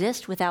fracking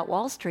exist without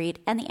Wall Street?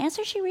 And the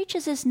answer she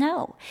reaches is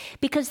no,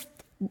 because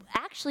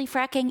actually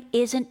fracking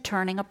isn't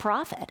turning a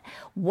profit.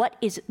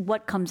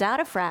 What comes out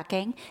of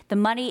fracking, the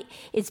money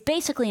is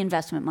basically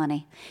investment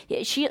money.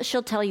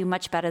 She'll tell you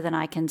much better than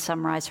I can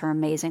summarize her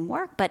amazing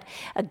work. But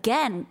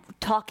again,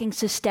 talking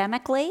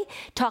systemically,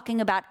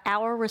 talking about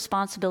our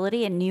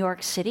responsibility in New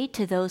York City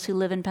to those who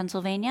live in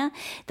Pennsylvania,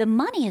 the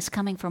money is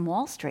coming from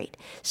Wall Street.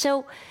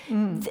 So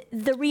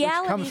the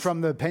reality comes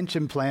from the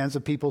pension plans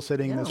of people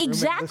sitting in this room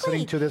and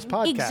listening to this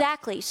podcast.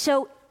 Exactly.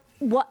 So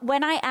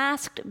when I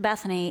asked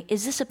Bethany,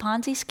 is this a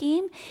Ponzi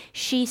scheme?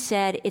 She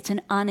said it's an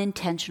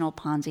unintentional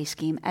Ponzi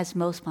scheme, as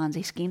most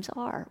Ponzi schemes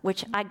are,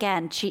 which,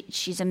 again,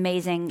 she's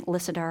amazing.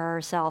 Listen to her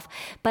herself.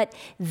 But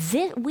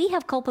we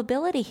have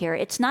culpability here.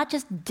 It's not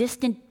just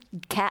distant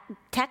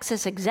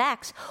Texas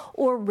execs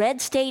or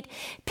red state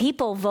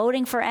people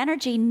voting for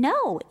energy.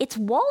 No, it's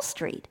Wall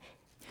Street.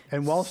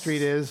 And Wall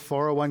Street is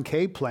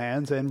 401k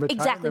plans and retirement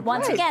Exactly.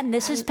 Once plans. again,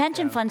 this is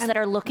pension funds that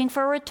are looking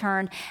for a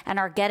return and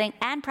are getting,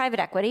 and private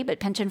equity, but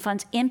pension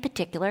funds in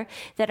particular,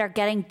 that are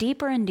getting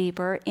deeper and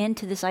deeper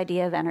into this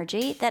idea of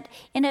energy that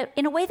in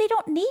a way they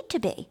don't need to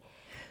be.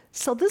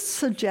 So this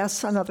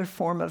suggests another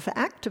form of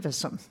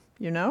activism.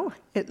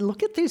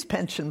 Look at these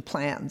pension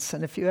plans,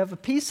 and if you have a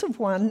piece of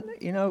one,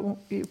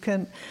 you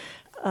can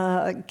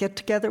get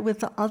together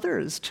with the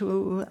others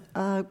to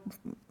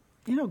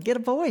get a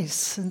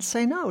voice and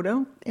say, no,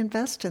 don't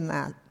invest in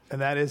that. And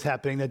that is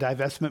happening, the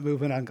divestment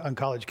movement on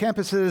college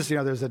campuses.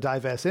 There's a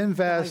divest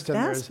invest, and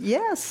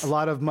there's a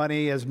lot of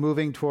money is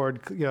moving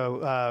toward,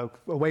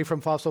 away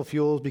from fossil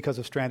fuels because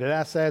of stranded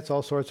assets,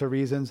 all sorts of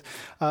reasons.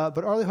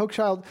 But Arlie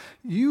Hochschild,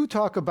 you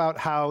talk about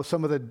how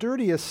some of the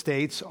dirtiest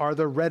states are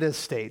the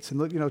reddest states.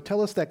 And,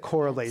 tell us that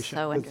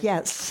correlation.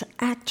 Yes,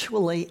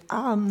 actually,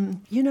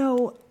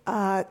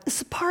 this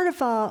is part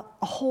of a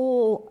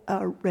whole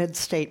red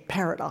state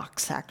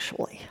paradox,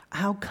 actually.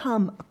 How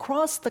come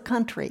across the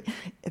country,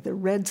 the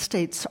red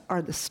states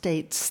are the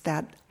states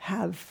that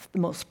have the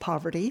most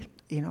poverty,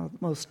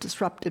 most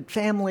disrupted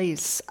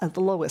families, the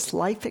lowest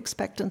life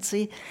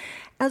expectancy.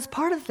 As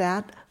part of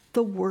that,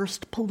 the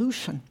worst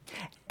pollution.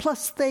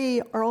 Plus,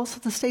 they are also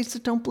the states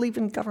that don't believe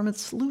in government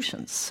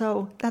solutions.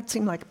 So that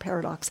seemed like a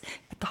paradox.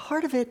 At the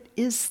heart of it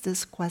is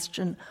this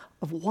question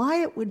of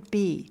why it would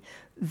be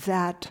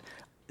that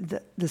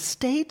the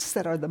states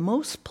that are the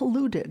most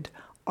polluted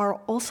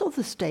are also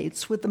the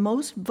states with the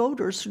most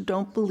voters who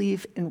don't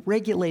believe in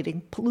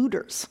regulating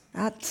polluters.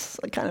 That's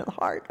kind of the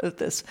heart of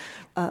this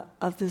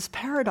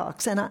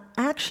paradox. And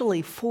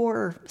actually,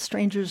 for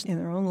Strangers in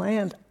Their Own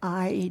Land,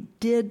 I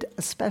did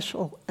a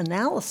special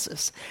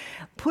analysis,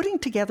 putting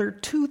together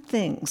two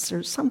things.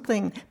 There's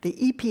something, the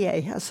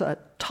EPA has a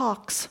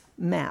tox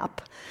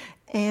map,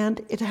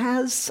 and it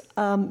has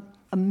a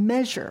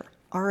measure,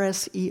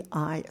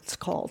 RSEI it's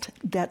called,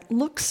 that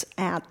looks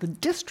at the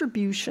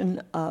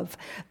distribution of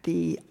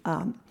the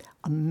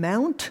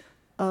amount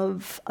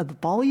of the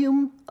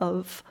volume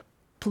of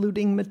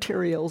polluting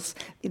materials,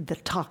 the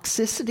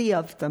toxicity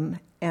of them,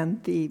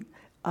 and the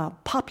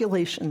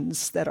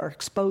populations that are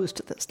exposed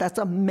to this. That's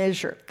a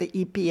measure the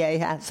EPA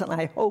has, and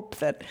I hope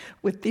that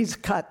with these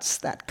cuts,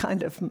 that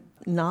kind of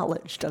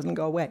knowledge doesn't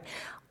go away.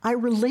 I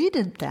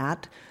related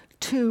that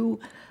to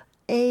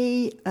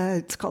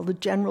it's called a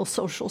general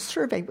social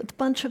survey with a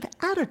bunch of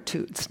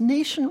attitudes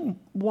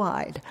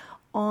nationwide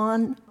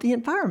on the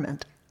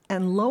environment.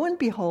 And lo and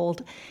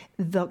behold,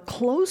 the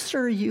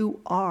closer you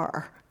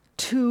are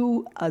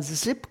to a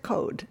zip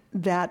code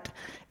that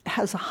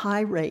has a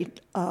high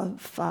rate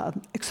of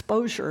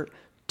exposure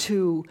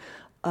to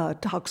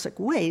toxic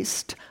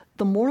waste,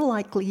 the more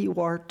likely you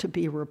are to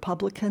be a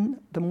Republican,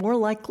 the more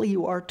likely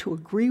you are to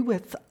agree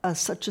with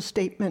such a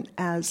statement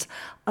as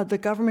the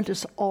government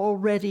is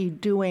already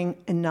doing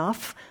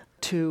enough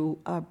to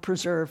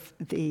preserve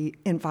the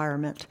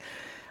environment.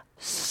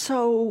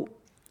 So,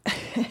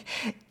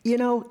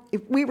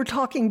 we were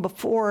talking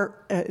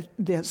before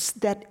this,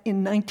 that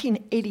in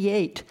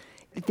 1988,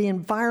 the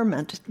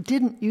environment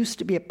didn't used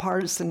to be a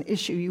partisan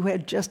issue. You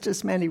had just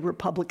as many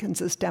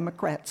Republicans as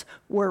Democrats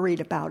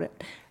worried about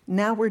it.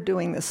 Now we're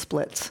doing the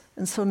splits.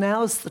 And so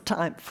now is the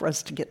time for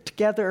us to get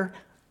together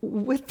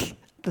with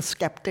the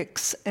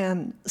skeptics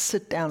and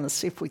sit down and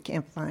see if we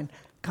can't find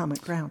common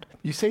ground.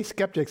 You say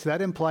skeptics,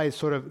 that implies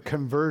sort of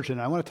conversion.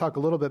 I want to talk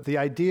a little bit, the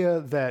idea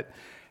that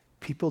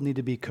people need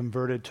to be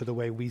converted to the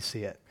way we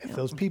see it. If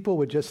those people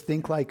would just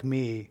think like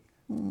me,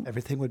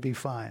 everything would be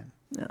fine.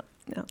 No.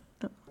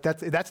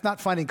 That's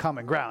not finding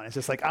common ground. It's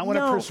just like, I want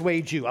to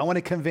persuade you. I want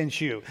to convince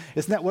you.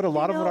 Isn't that what a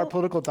lot of what our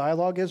political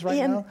dialogue is right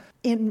now?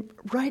 In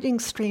writing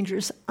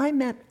Strangers, I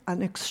met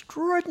an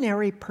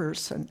extraordinary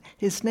person.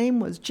 His name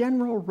was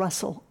General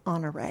Russell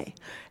Honoré,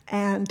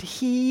 and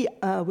he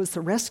was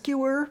the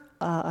rescuer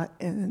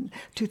in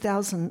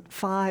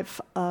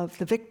 2005 of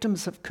the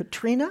victims of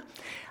Katrina.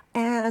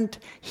 And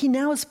he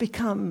now has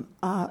become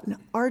an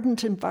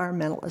ardent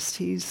environmentalist.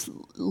 He's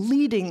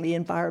leading the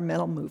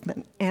environmental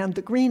movement and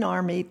the Green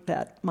Army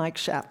that Mike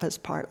Schaaf is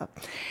part of.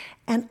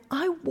 And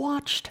I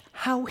watched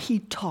how he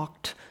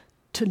talked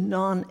to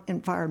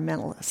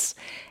non-environmentalists.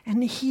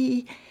 And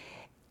he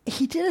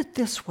did it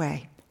this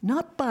way,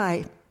 not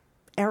by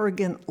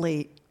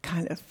arrogantly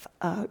kind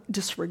of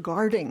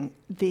disregarding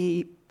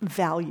the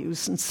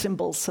values and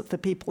symbols of the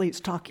people he's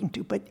talking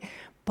to, but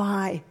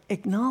by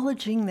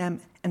acknowledging them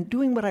and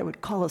doing what I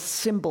would call a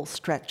symbol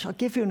stretch. I'll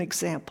give you an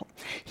example.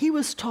 He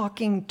was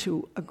talking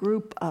to a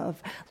group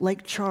of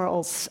Lake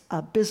Charles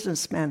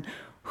businessmen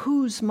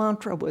whose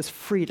mantra was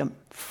freedom.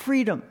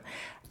 Freedom.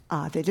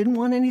 They didn't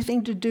want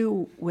anything to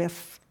do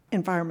with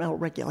environmental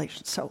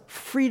regulations. So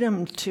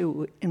freedom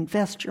to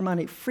invest your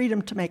money,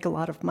 freedom to make a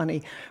lot of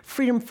money,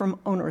 freedom from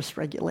onerous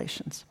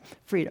regulations,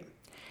 freedom.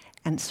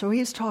 And so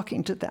he's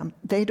talking to them.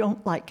 They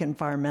don't like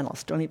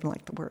environmentalists, don't even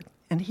like the word.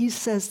 And he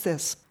says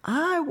this,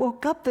 I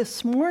woke up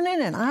this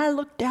morning and I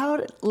looked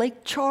out at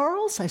Lake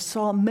Charles. I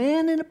saw a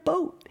man in a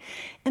boat,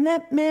 and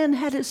that man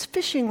had his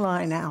fishing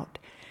line out.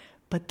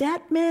 But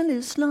that man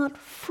is not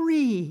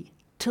free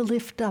to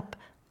lift up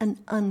an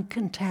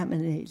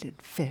uncontaminated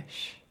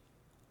fish.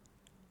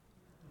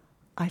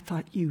 I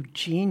thought, you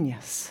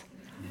genius.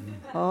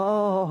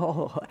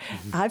 Oh,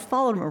 I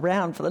followed him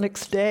around for the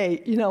next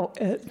day.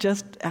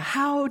 Just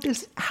how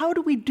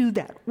do we do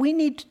that? We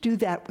need to do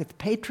that with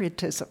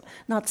patriotism.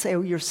 Not say,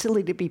 oh, you're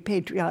silly to be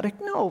patriotic.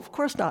 No, of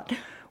course not.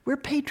 We're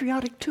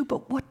patriotic too,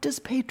 but what does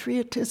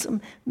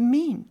patriotism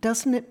mean?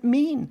 Doesn't it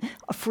mean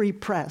a free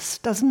press?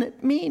 Doesn't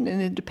it mean an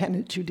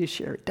independent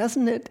judiciary?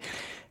 Doesn't it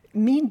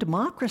mean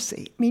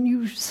democracy? I mean,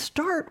 you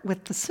start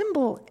with the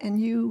symbol and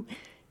you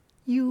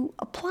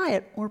apply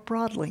it more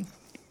broadly.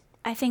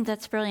 I think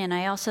that's brilliant.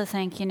 I also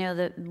think,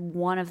 that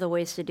one of the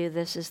ways to do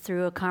this is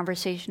through a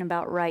conversation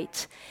about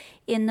rights.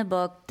 In the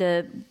book,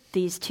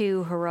 these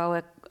two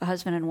heroic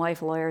husband and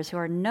wife lawyers who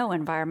are no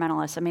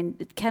environmentalists. I mean,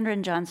 Kendra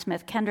and John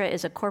Smith. Kendra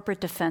is a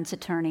corporate defense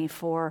attorney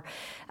for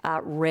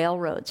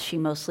railroads. She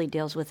mostly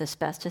deals with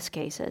asbestos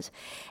cases.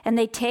 And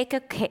they take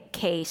a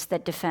case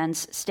that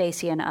defends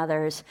Stacy and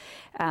others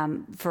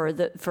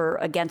for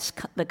against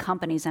the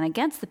companies and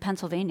against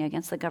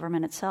against the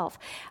government itself,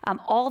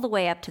 all the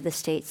way up to the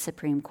state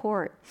Supreme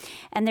Court.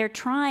 And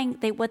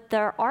what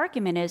their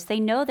argument is, they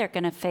know they're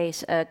going to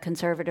face a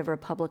conservative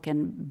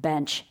Republican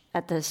bench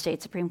at the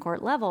state Supreme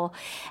Court level,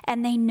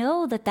 and they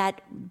know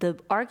that the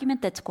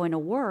argument that's going to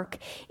work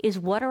is,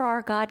 what are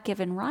our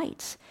God-given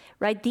rights,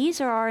 right? These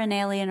are our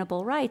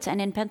inalienable rights.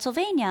 And in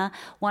Pennsylvania,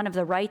 one of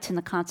the rights in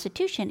the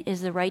Constitution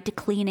is the right to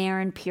clean air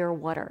and pure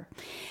water.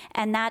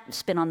 And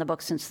that's been on the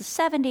books since the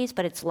 70s,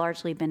 but it's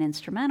largely been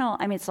instrumental.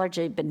 I mean, it's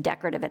largely been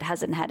decorative. It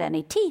hasn't had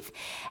any teeth.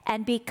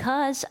 And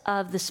because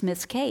of the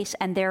Smiths case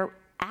and their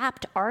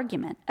apt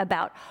argument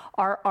about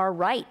our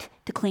right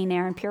to clean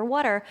air and pure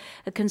water,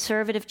 a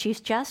conservative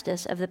Chief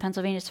Justice of the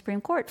Pennsylvania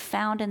Supreme Court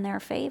found in their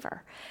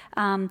favor.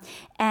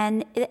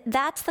 And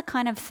that's the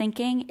kind of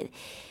thinking.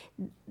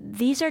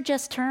 These are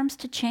just terms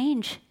to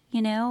change,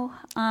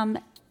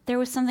 There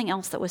was something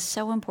else that was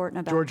so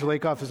important about George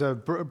Lakoff is a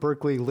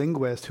Berkeley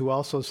linguist who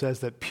also says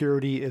that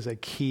purity is a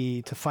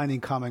key to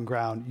finding common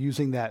ground,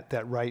 using that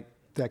right,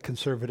 that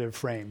conservative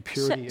frame.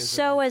 Purity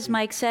as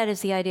Mike said, is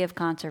the idea of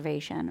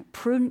conservation.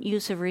 Prudent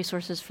use of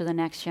resources for the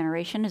next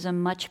generation is a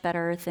much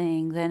better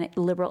thing than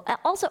liberal.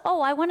 Also,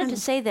 I wanted to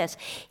say this.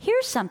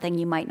 Here's something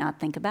you might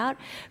not think about.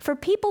 For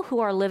people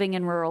who are living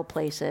in rural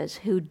places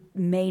who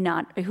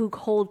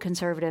hold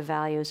conservative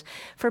values,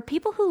 for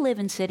people who live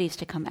in cities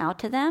to come out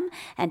to them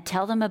and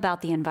tell them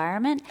about the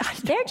environment,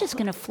 they're just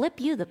going to flip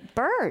you the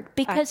bird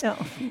because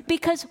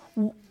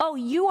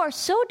you are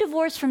so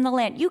divorced from the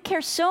land. You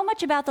care so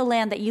much about the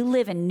land that you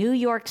live in New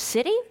York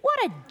City.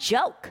 What a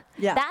joke.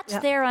 Yeah, that's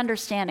their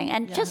understanding.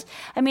 And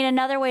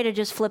another way to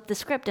just flip the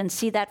script and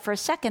see that for a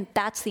second,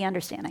 that's the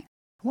understanding.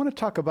 I want to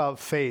talk about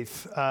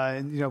faith,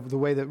 and the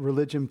way that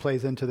religion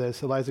plays into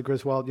this. Eliza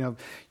Griswold,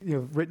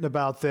 you've written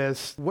about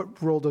this.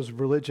 What role does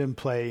religion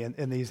play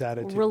in these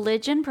attitudes?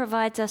 Religion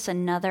provides us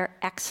another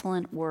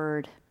excellent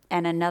word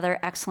and another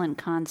excellent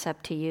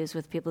concept to use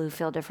with people who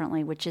feel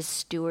differently, which is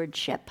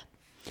stewardship.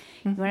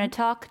 Mm-hmm.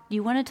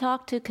 You want to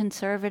talk to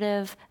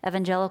conservative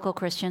evangelical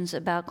Christians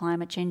about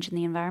climate change and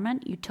the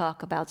environment? You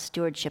talk about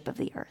stewardship of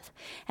the earth.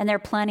 And there are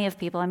plenty of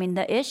people. I mean,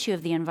 the issue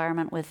of the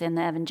environment within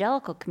the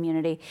evangelical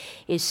community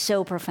is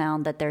so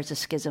profound that there's a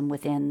schism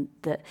within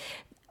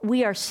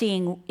we are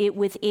seeing it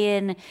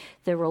within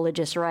the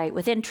religious right,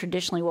 within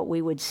traditionally what we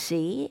would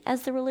see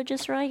as the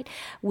religious right.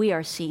 We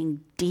are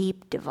seeing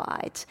deep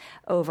divides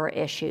over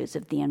issues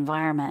of the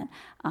environment,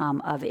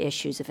 of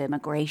issues of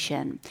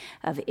immigration,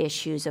 of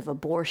issues of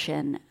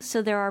abortion.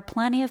 So there are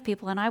plenty of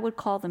people, and I would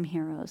call them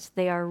heroes.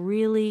 They are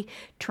really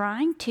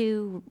trying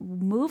to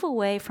move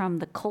away from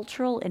the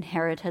cultural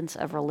inheritance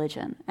of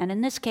religion. And in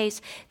this case,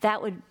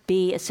 that would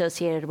be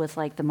associated with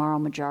like the moral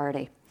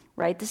majority.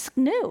 Right, this is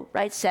new,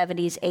 right?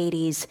 70s,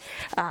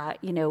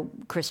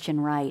 80s, Christian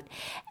right,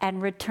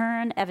 and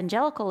return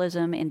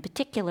evangelicalism in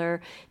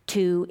particular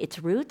to its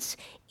roots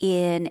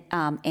in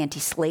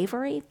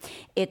anti-slavery,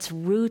 its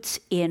roots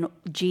in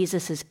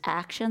Jesus's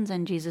actions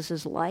and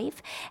Jesus's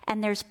life.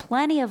 And there's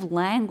plenty of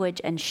language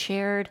and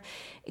shared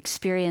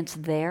experience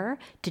there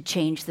to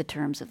change the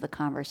terms of the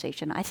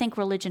conversation. I think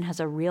religion has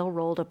a real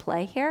role to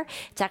play here.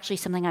 It's actually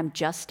something I'm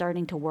just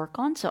starting to work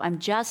on. So I'm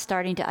just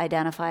starting to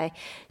identify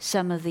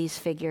some of these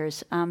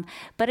figures.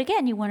 But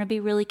again, you want to be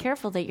really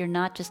careful that you're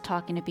not just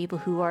talking to people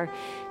who are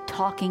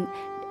talking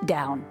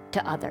down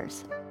to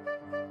others.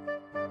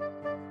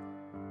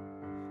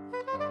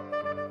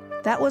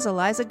 That was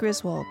Eliza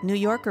Griswold, New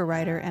Yorker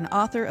writer and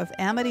author of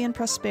Amity and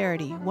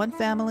Prosperity, One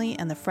Family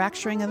and the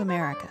Fracturing of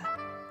America.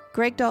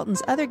 Greg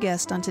Dalton's other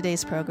guest on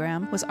today's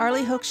program was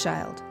Arlie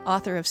Hochschild,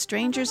 author of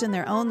Strangers in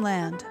Their Own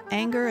Land,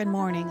 Anger and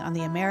Mourning on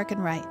the American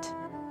Right.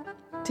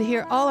 To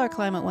hear all our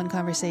Climate One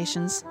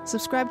conversations,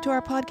 subscribe to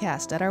our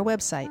podcast at our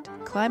website,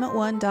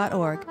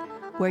 climateone.org,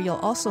 where you'll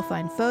also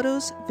find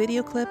photos,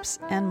 video clips,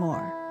 and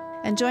more.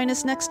 And join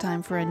us next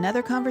time for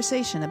another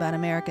conversation about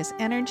America's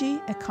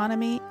energy,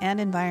 economy, and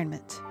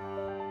environment.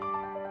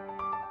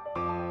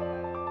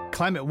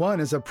 Climate One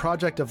is a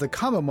project of the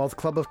Commonwealth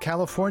Club of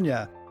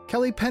California.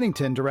 Kelly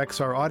Pennington directs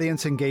our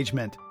audience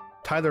engagement.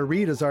 Tyler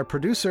Reed is our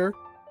producer.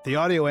 The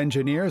audio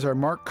engineers are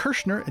Mark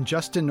Kirshner and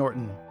Justin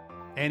Norton.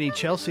 Annie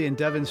Chelsea and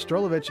Devin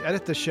Strolovich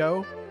edit the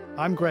show.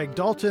 I'm Greg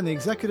Dalton, the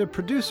executive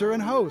producer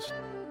and host.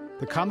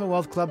 The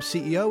Commonwealth Club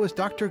CEO is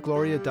Dr.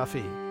 Gloria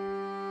Duffy.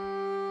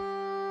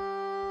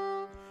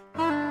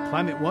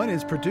 Climate One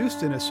is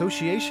produced in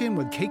association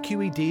with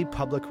KQED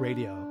Public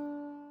Radio.